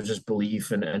think it was just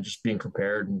belief and just being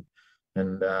prepared.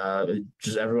 And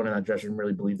just everyone in that dressing room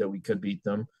really believed that we could beat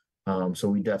them. So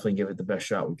we definitely give it the best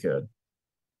shot we could.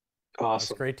 Awesome.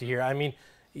 That's great to hear. I mean,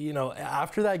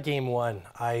 after that game one,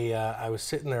 I was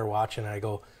sitting there watching and I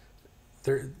go,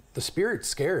 the Spirit's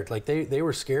scared. Like they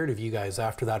were scared of you guys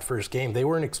after that first game. They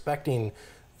weren't expecting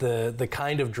the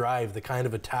kind of drive, the kind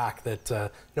of attack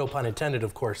that, no pun intended,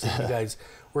 of course, that you guys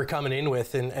were coming in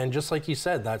with. And just like you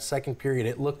said, that second period,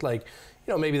 it looked like,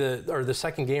 maybe the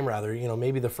second game rather,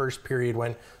 maybe the first period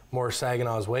went more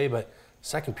Saginaw's way, but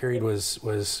second period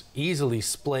was easily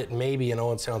split, maybe in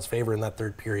Owen Sound's favor in that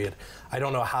third period. I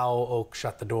don't know how Oak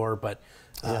shut the door, but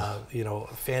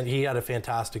he had a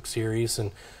fantastic series,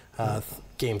 and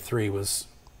game 3 was,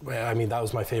 that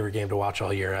was my favorite game to watch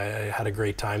all year. I had a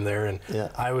great time there, and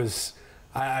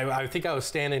I think I was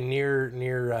standing near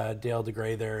Dale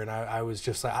DeGray there, and I was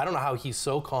just like, I don't know how he's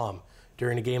so calm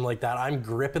during a game like that. I'm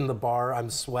gripping the bar, I'm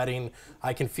sweating,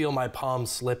 I can feel my palms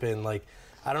slipping. Like,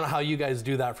 I don't know how you guys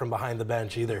do that from behind the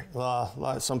bench either.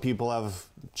 Well, some people have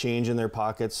change in their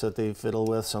pockets that they fiddle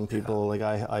with. Some people, like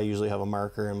I usually have a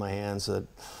marker in my hands that,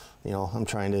 I'm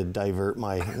trying to divert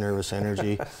my nervous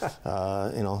energy.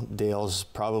 Dale's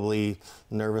probably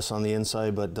nervous on the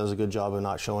inside, but does a good job of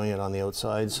not showing it on the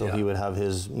outside. So he would have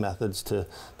his methods to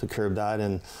curb that.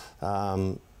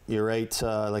 And you're right.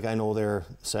 I know their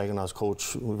Saginaw's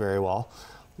coach very well.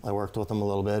 I worked with him a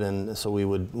little bit, and so we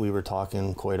were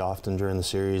talking quite often during the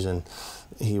series, and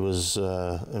he was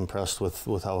impressed with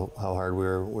how hard we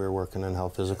were working and how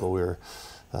physical we were.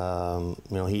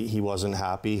 He wasn't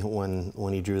happy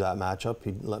when he drew that matchup.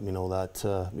 He let me know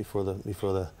that before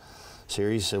the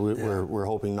series. So we're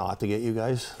hoping not to get you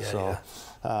guys. So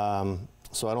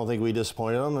I don't think we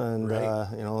disappointed them, and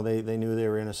they knew they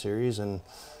were in a series, and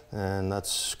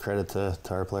that's credit to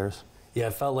our players. Yeah,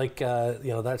 it felt like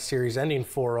that series ending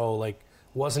 4-0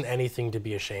 wasn't anything to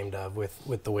be ashamed of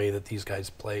with the way that these guys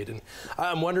played. And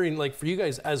I'm wondering, for you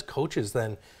guys as coaches,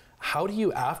 then, how do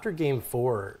you, after Game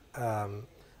 4?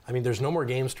 There's no more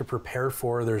games to prepare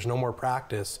for. There's no more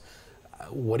practice.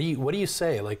 What do you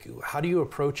say? How do you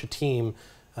approach a team,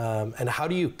 and how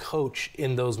do you coach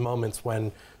in those moments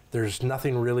when there's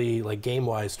nothing really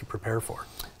game-wise to prepare for?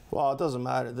 Well, it doesn't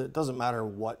matter. It doesn't matter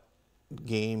what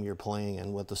game you're playing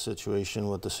and what the situation,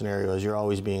 what the scenario is. You're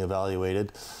always being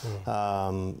evaluated.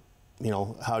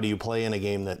 How do you play in a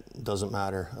game that doesn't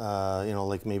matter?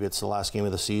 Maybe it's the last game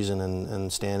of the season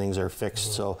and standings are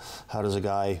fixed. So how does a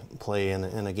guy play in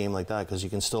a game like that? Because you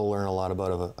can still learn a lot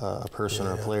about a person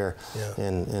or a player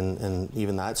in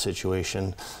even that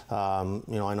situation. I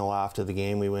know after the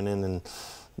game we went in and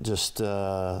just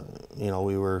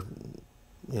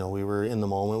we were in the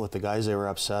moment with the guys. They were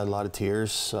upset, a lot of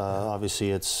tears.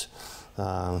 Obviously, it's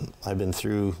I've been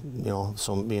through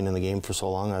being in the game for so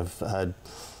long. I've had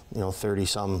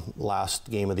 30-some last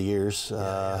game of the years.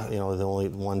 The only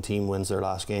one team wins their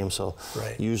last game, so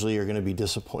usually you're going to be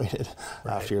disappointed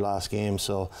after your last game.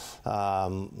 So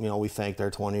we thanked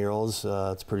our 20-year-olds.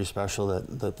 It's pretty special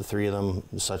that the three of them,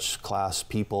 such class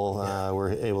people,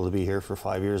 were able to be here for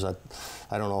 5 years. I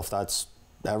don't know if that's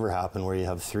ever happened where you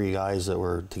have 3 guys that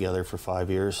were together for 5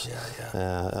 years,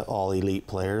 all elite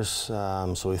players.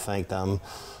 So we thank them,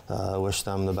 wish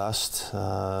them the best.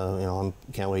 I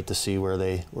can't wait to see where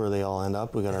they all end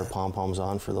up. We got our pom-poms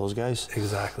on for those guys.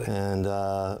 Exactly. And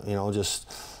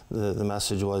just the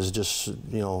message was just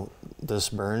this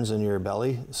burns in your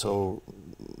belly, so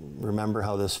remember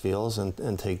how this feels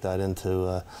and take that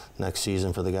into next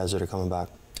season for the guys that are coming back.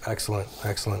 Excellent.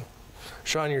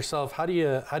 Sean, yourself, how do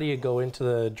you go into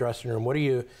the dressing room?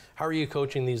 How are you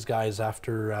coaching these guys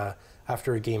after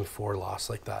a Game 4 loss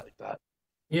like that?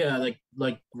 Yeah,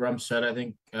 like Rum said, I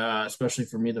think especially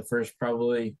for me, the first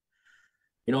probably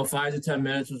 5 to 10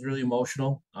 minutes was really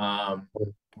emotional.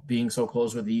 Being so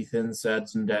close with Ethan,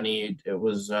 Seds, and Denny, it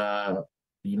was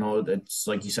it's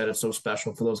like you said, it's so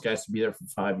special for those guys to be there for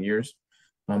 5 years.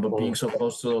 But being so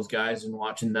close to those guys and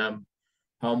watching them,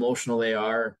 how emotional they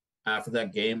are after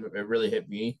that game, it really hit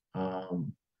me.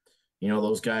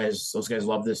 Those guys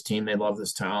love this team. They love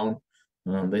this town.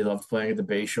 They loved playing at the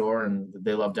Bayshore, and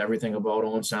they loved everything about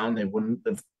Owen Sound. They wouldn't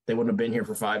have been here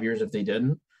for 5 years if they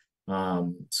didn't.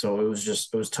 So it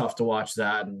was tough to watch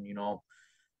that, and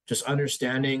just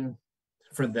understanding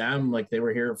for them, like they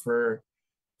were here for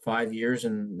 5 years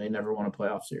and they never won a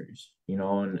playoff series,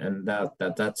 and that's I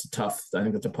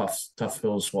think that's a tough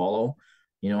pill to swallow,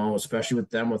 especially with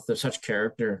them with such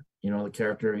character, the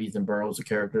character of Ethan Burrows, the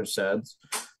character of Seds,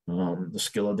 the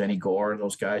skill of Denny Gore,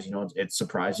 those guys, it's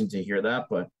surprising to hear that,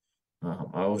 but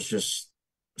I was just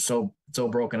so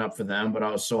broken up for them, but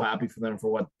I was so happy for them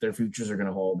for what their futures are going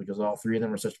to hold, because all three of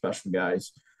them are such special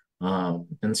guys. And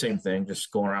the same thing,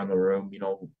 just going around the room,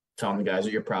 telling the guys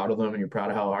that you're proud of them and you're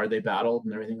proud of how hard they battled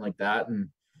and everything like that. And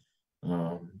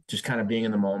just kind of being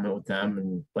in the moment with them.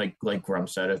 And like Grum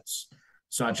said, it's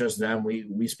not just them.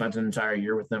 We spent an entire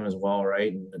year with them as well,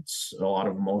 right? And it's a lot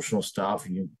of emotional stuff.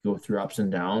 You go through ups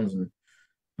and downs, and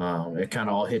it kind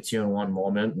of all hits you in one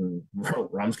moment. And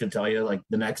Rums could tell you, like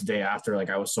the next day after, like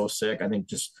I was so sick. I think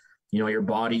just, your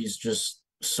body's just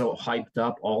so hyped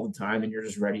up all the time and you're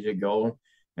just ready to go.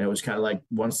 And it was kind of like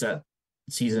once that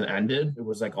season ended, it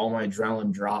was like all my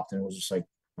adrenaline dropped, and it was just like,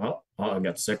 oh, I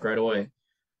got sick right away.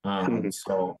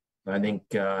 So I think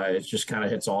it just kind of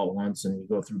hits all at once, and you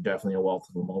go through definitely a wealth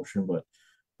of emotion. But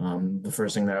the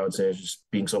first thing that I would say is just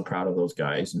being so proud of those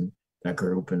guys and that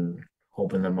group, and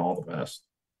hoping them all the best.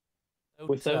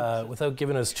 Without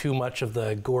giving us too much of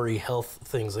the gory health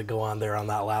things that go on there on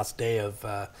that last day of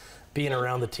being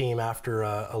around the team after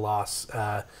a loss,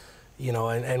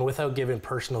 and without giving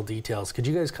personal details, could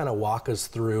you guys kind of walk us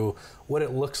through what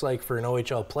it looks like for an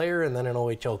OHL player and then an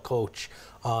OHL coach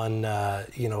on,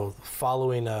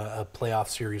 following a playoff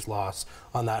series loss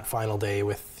on that final day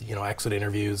with, exit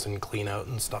interviews and clean out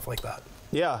and stuff like that?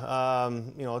 Yeah,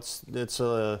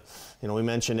 we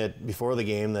mentioned it before the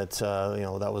game that,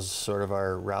 that was sort of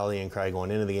our rallying cry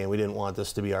going into the game. We didn't want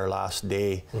this to be our last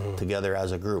day together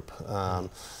as a group.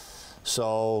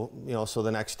 So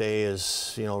the next day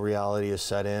is, reality is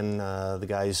set in. The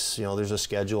guys, there's a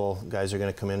schedule. Guys are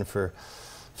going to come in for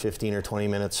 15 or 20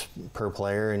 minutes per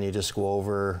player, and you just go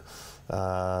over,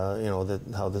 how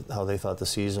they thought the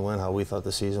season went, how we thought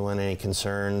the season went, any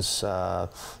concerns,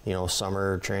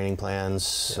 summer training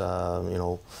plans,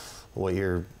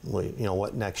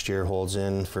 what next year holds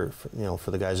in for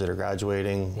the guys that are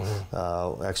graduating,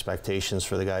 expectations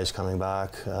for the guys coming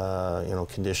back,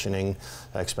 conditioning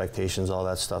expectations, all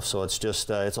that stuff. So it's just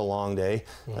it's a long day.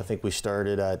 I think we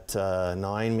started at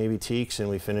 9 maybe Teaks, and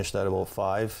we finished at about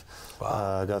 5.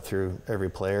 Wow. Got through every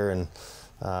player and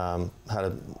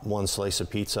had one slice of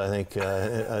pizza I think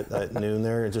at noon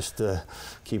there, just to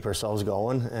keep ourselves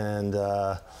going. And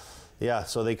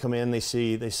so they come in, they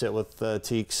sit with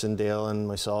Teaks and Dale and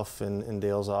myself in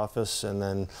Dale's office, and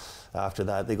then after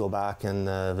that they go back and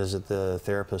visit the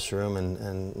therapist room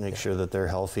and make sure that they're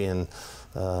healthy, and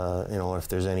if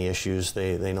there's any issues,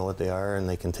 they know what they are, and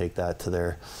they can take that to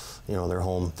their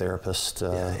home therapist,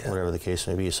 whatever the case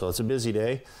may be. So it's a busy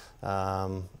day,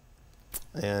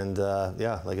 and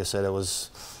like I said,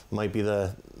 might be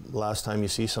the last time you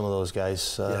see some of those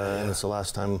guys, and it's the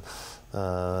last time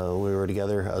we were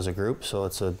together as a group. So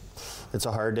it's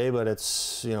a hard day, but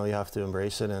it's you have to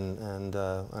embrace it and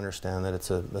understand that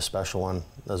it's a special one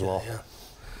as well. Yeah.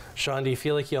 Sean, do you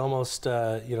feel like you almost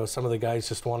some of the guys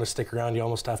just want to stick around? You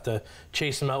almost have to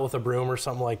chase them out with a broom or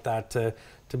something like that to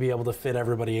be able to fit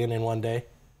everybody in one day?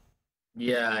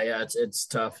 Yeah, it's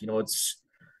tough. It's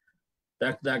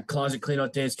that closet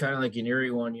cleanout day is kind of like an eerie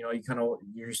one. You're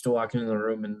used to walking in the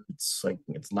room and it's like,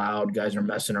 it's loud. Guys are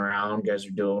messing around. Guys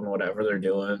are doing whatever they're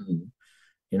doing. And,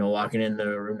 walking into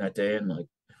the room that day and like,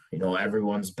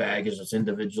 everyone's bag is just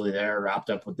individually there, wrapped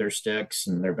up with their sticks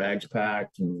and their bags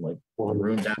packed, and like the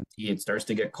room's empty. It starts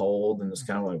to get cold, and it's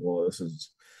kind of like, well,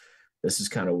 this is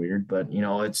kind of weird. But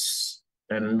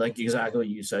and like exactly what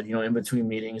you said, in between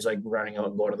meetings, like running out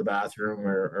and going to the bathroom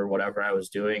or whatever I was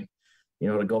doing,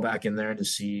 to go back in there and to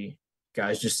see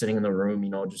guys just sitting in the room,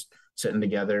 just sitting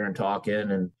together and talking,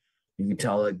 and you could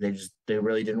tell like they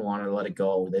really didn't want to let it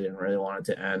go. They didn't really want it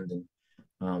to end,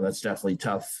 and that's definitely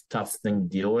tough thing to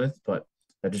deal with. But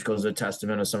that just goes to a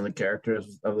testament of some of the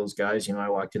characters of those guys. I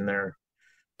walked in there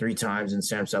 3 times, and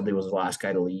Sam Sedley was the last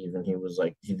guy to leave, and he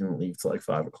didn't leave till like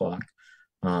 5 o'clock.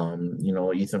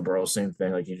 Ethan Burrows, same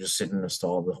thing. Like, you just sit in the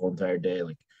stall the whole entire day.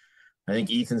 Like, I think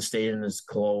Ethan stayed in his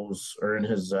clothes or in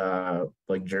his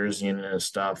like jersey and his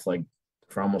stuff like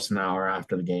for almost an hour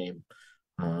after the game.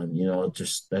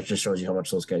 That just shows you how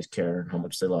much those guys care and how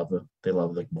much they love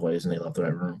the boys and they love the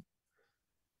red room.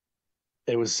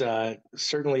 It was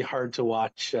certainly hard to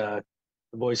watch the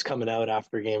boys coming out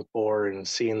after game 4 and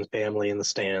seeing the family in the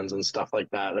stands and stuff like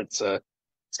that. It's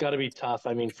got to be tough.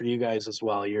 I mean, for you guys as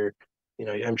well.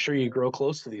 I'm sure you grow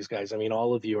close to these guys. I mean,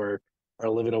 all of you are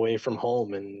living away from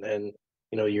home, and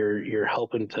you're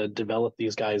helping to develop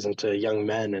these guys into young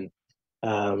men,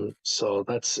 and so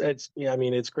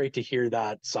it's great to hear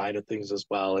that side of things as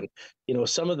well. And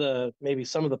some of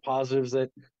the positives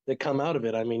that come out of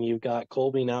it. I mean, you've got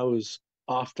Colby now who's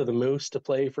off to the Moose to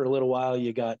play for a little while.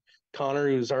 You got Connor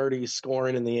who's already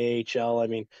scoring in the AHL. I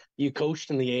mean, you coached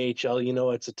in the AHL.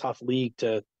 It's a tough league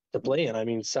to play in. I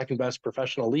mean, second best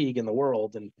professional league in the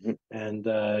world, and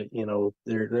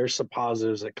there's some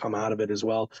positives that come out of it as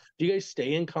well. Do you guys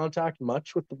stay in contact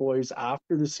much with the boys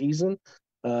after the season?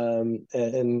 And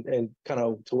kind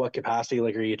of to what capacity?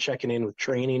 Like, are you checking in with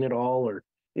training at all, or?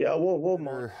 Yeah, we'll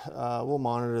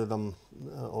monitor them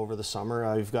over the summer.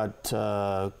 I've got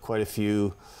quite a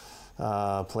few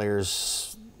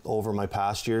players over my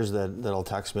past years that'll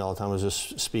text me all the time. I was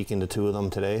just speaking to 2 of them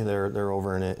today. They're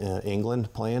over in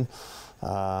England playing,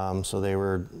 so they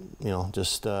were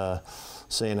just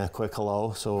saying a quick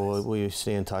hello. So we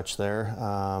stay in touch there.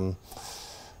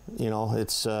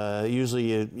 It's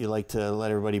usually you like to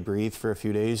let everybody breathe for a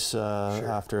few days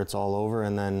after it's all over,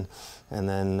 and then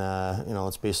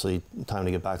it's basically time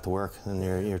to get back to work, and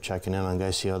you're checking in on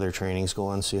guys, see how their training's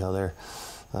going, see how their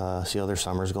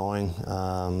summer's going.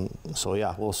 So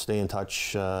yeah, we'll stay in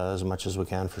touch as much as we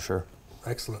can for sure.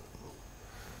 Excellent.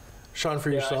 Sean,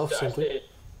 for yourself, simply.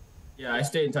 I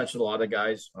stay in touch with a lot of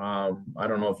guys. I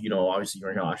don't know if obviously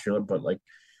you're in Australia, but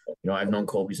I've known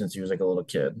Colby since he was like a little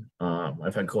kid.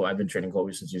 I've been training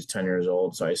Colby since he was 10 years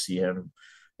old, so I see him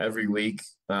every week.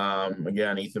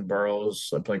 Again, Ethan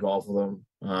Burrows, I play golf with him.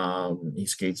 He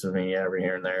skates with me every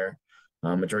here and there.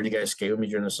 Majority of guys skate with me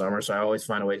during the summer, so I always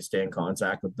find a way to stay in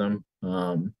contact with them.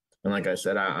 And like I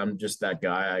said, I'm just that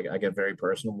guy. I get very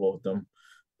personable with them.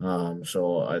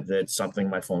 So it's something,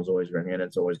 my phone's always ringing.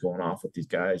 It's always going off with these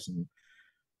guys. And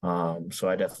so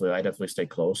I definitely stay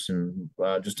close. And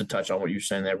just to touch on what you were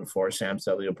saying there before, Sam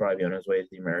Selby will probably be on his way to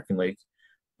the American League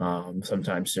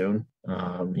sometime soon.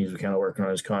 He's kind of working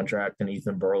on his contract, and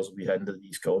Ethan Burrows will be heading to the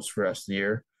East Coast for the rest of the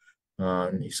year.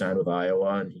 He signed with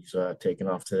Iowa, and he's taking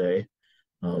off today.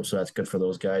 So that's good for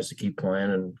those guys to keep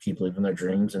playing and keep living their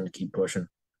dreams and to keep pushing.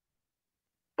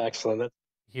 Excellent.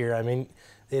 Here, I mean,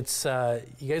 it's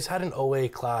you guys had an OA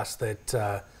class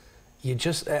that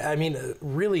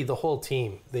really the whole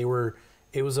team.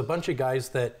 It was a bunch of guys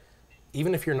that,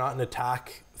 even if you're not an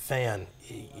Attack fan,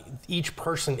 each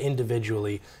person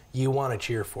individually you want to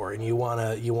cheer for, and you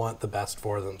want the best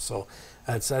for them. So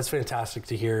that's fantastic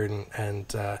to hear.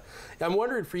 And I'm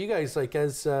wondering for you guys, like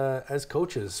as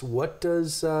coaches, what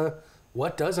does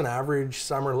an average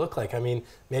summer look like? I mean,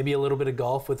 maybe a little bit of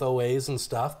golf with OAs and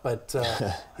stuff, but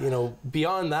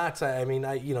beyond that, I mean,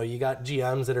 you got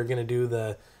GMs that are going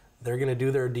to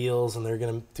do their deals, and they're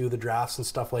going to do the drafts and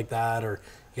stuff like that, or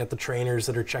you got the trainers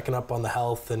that are checking up on the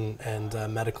health and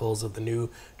medicals of the new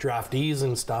draftees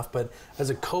and stuff. But as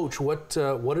a coach, what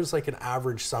does like an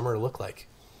average summer look like?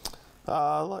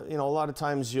 A lot of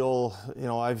times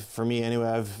for me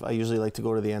anyway, I usually like to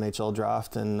go to the NHL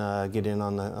draft and get in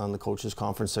on the coaches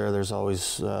conference there. There's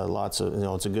always lots of,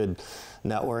 it's a good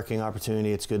networking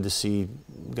opportunity. It's good to see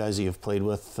guys that you've played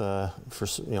with for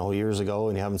years ago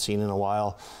and you haven't seen in a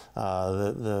while.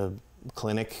 The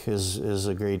clinic is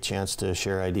a great chance to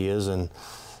share ideas, and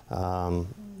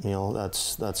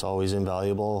that's always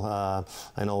invaluable.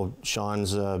 I know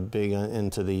Sean's big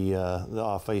into the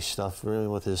off-ice stuff really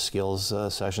with his skills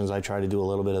sessions. I try to do a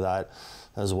little bit of that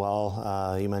as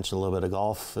well. You mentioned a little bit of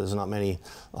golf. There's not many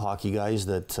hockey guys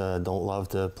that don't love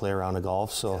to play around a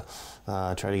golf, so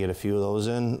try to get a few of those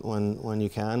in when you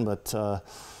can. But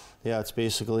it's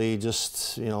basically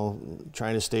just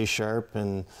trying to stay sharp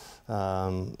and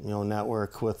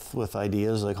network with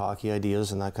ideas like hockey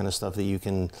ideas and that kind of stuff that you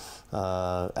can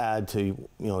add to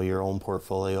your own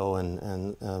portfolio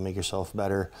and make yourself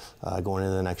better going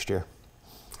into the next year.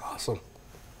 Awesome.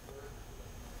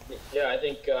 Yeah, I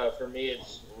think for me,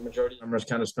 it's majority of the summer is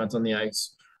kind of spent on the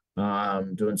ice,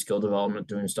 doing skill development,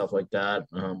 doing stuff like that.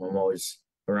 I'm always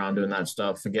around doing that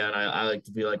stuff. Again, I like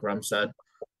to be like Rum said.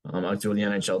 I like to do the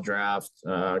NHL draft,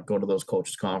 go to those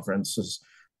coaches conferences,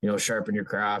 sharpen your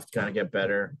craft, kind of get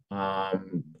better.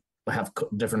 Have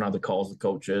different other calls with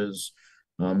coaches,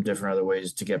 different other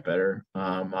ways to get better.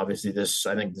 Obviously,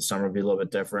 I think the summer will be a little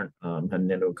bit different,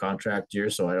 heading into a contract year,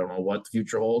 so I don't know what the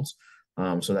future holds.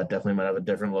 So that definitely might have a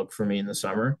different look for me in the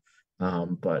summer.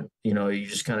 But, you know, you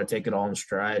just kind of take it all in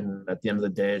stride. And at the end of the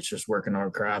day, it's just working on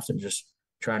our craft and just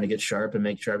trying to get sharp and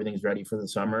make sure everything's ready for the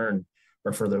summer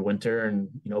or for the winter, and,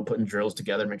 you know, putting drills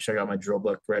together, make sure I got my drill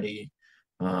book ready,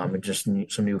 and just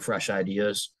some new fresh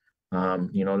ideas,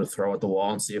 you know, to throw at the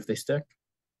wall and see if they stick.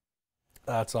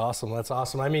 That's awesome. That's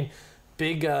awesome. I mean,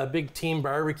 big team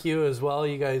barbecue as well.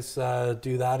 You guys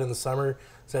do that in the summer.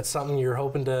 Is that something you're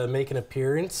hoping to make an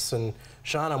appearance? And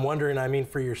Sean, I'm wondering, I mean,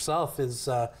 for yourself,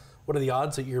 what are the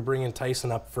odds that you're bringing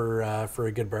Tyson up for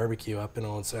a good barbecue up in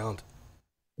Owen Sound?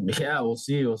 Yeah, we'll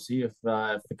see. We'll see if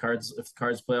the cards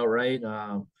play out right.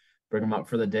 Bring him up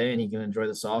for the day, and he can enjoy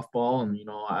the softball. And, you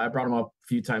know, I brought him up a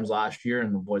few times last year,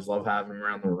 and the boys love having him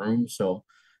around the room. So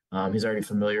he's already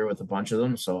familiar with a bunch of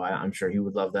them. So I'm sure he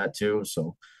would love that too.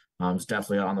 So it's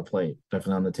definitely on the plate,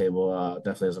 definitely on the table,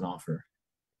 definitely as an offer.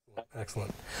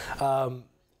 Excellent.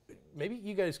 Maybe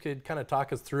you guys could kind of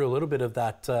talk us through a little bit of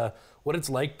that, what it's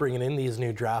like bringing in these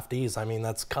new draftees. I mean,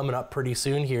 that's coming up pretty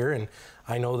soon here, and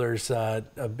I know there's a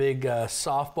big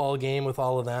softball game with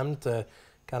all of them to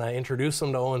kind of introduce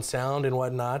them to Owen Sound and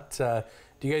whatnot.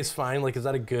 Do you guys find, like, is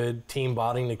that a good team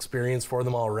bonding experience for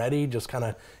them already? Just kind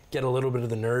of get a little bit of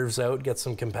the nerves out, get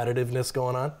some competitiveness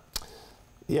going on?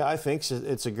 Yeah, I think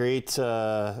it's a great, you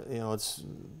know, it's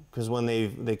because when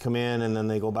they come in and then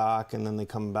they go back and then they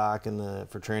come back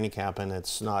for training camp, and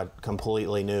it's not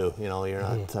completely new. You know, you're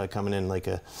not coming in like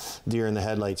a deer in the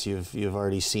headlights. You've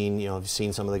already seen, you know, you've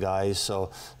seen some of the guys.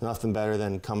 So nothing better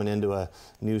than coming into a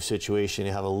new situation.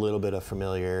 You have a little bit of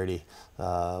familiarity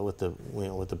with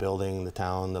the building, the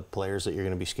town, the players that you're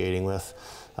going to be skating with.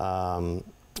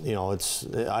 You know,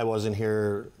 I wasn't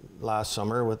here last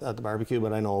summer at the barbecue,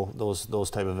 but I know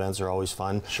those type of events are always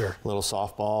fun. Sure. A little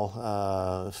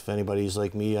softball. If anybody's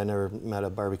like me, I never met a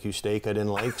barbecue steak I didn't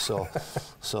like. So,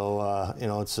 you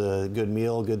know, it's a good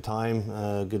meal, good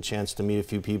time, good chance to meet a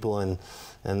few people, and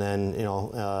then, you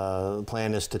know, the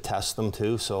plan is to test them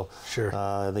too. So sure.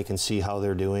 They can see how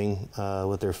they're doing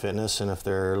with their fitness, and if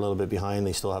they're a little bit behind,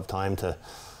 they still have time to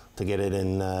get it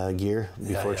in gear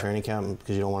before training camp,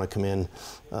 because you don't want to come in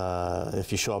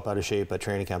if you show up out of shape at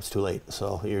training camp, it's too late.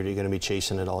 So you're going to be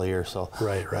chasing it all year. So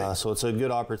right. So it's a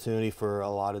good opportunity for a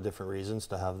lot of different reasons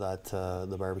to have that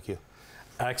the barbecue.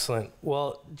 Excellent.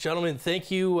 Well, gentlemen,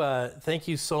 thank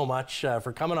you so much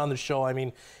for coming on the show. I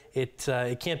mean, it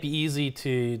can't be easy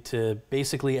to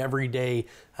basically every day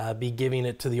be giving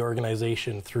it to the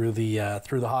organization through the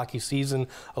hockey season,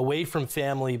 away from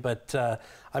family. But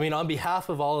I mean, on behalf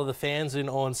of all of the fans in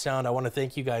Owen Sound, I want to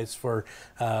thank you guys for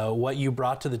what you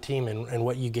brought to the team and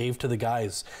what you gave to the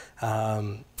guys.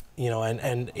 You know,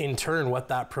 and in turn, what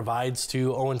that provides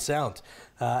to Owen Sound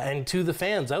and to the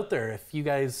fans out there. If you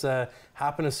guys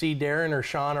happen to see Darren or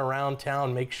Sean around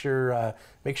town, make sure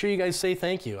you guys say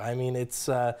thank you. I mean, it's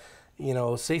you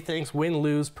know, say thanks, win,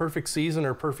 lose, perfect season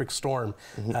or perfect storm.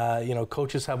 You know,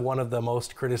 coaches have one of the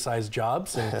most criticized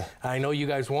jobs, and I know you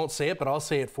guys won't say it, but I'll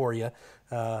say it for you.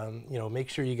 You know, make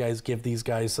sure you guys give these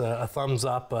guys a thumbs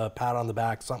up, a pat on the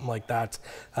back, something like that.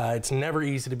 It's never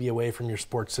easy to be away from your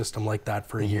sports system like that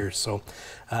for a year. So,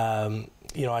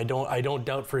 you know, I don't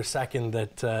doubt for a second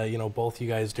that you know, both you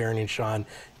guys, Darren and Sean,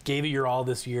 gave it your all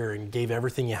this year and gave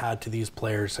everything you had to these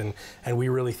players, and we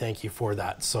really thank you for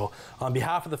that. So on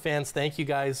behalf of the fans, thank you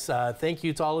guys. Thank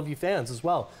you to all of you fans as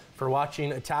well for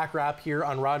watching Attack Wrap here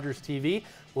on Rogers TV.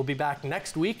 We'll be back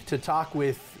next week to talk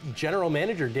with General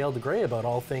Manager Dale DeGray about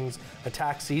all things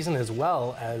Attack season as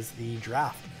well as the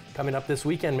draft. Coming up this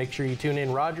weekend, make sure you tune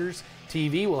in Rogers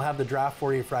TV. We'll have the draft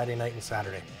for you Friday night and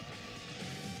Saturday.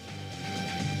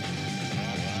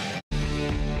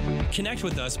 Connect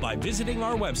with us by visiting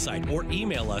our website or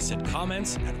email us at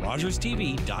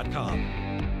comments@rogerstv.com.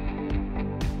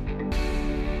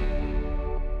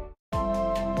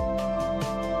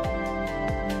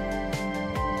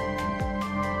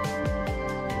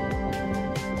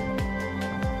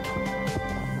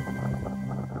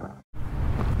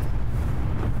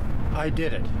 I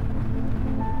did it.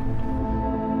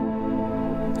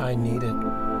 I need it.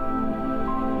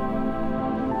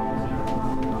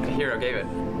 The hero gave it.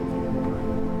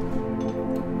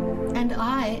 And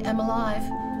I am alive.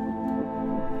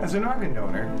 As an organ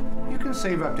donor, you can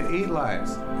save up to 8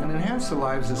 lives and enhance the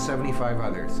lives of 75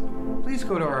 others. Please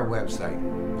go to our website.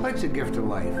 Pledge a gift of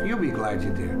life. You'll be glad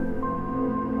you did.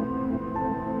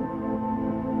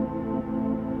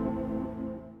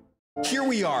 Here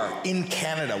we are in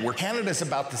Canada, where Canada's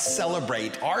about to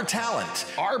celebrate our talent,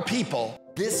 our people.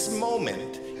 This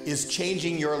moment is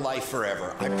changing your life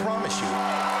forever. I promise you.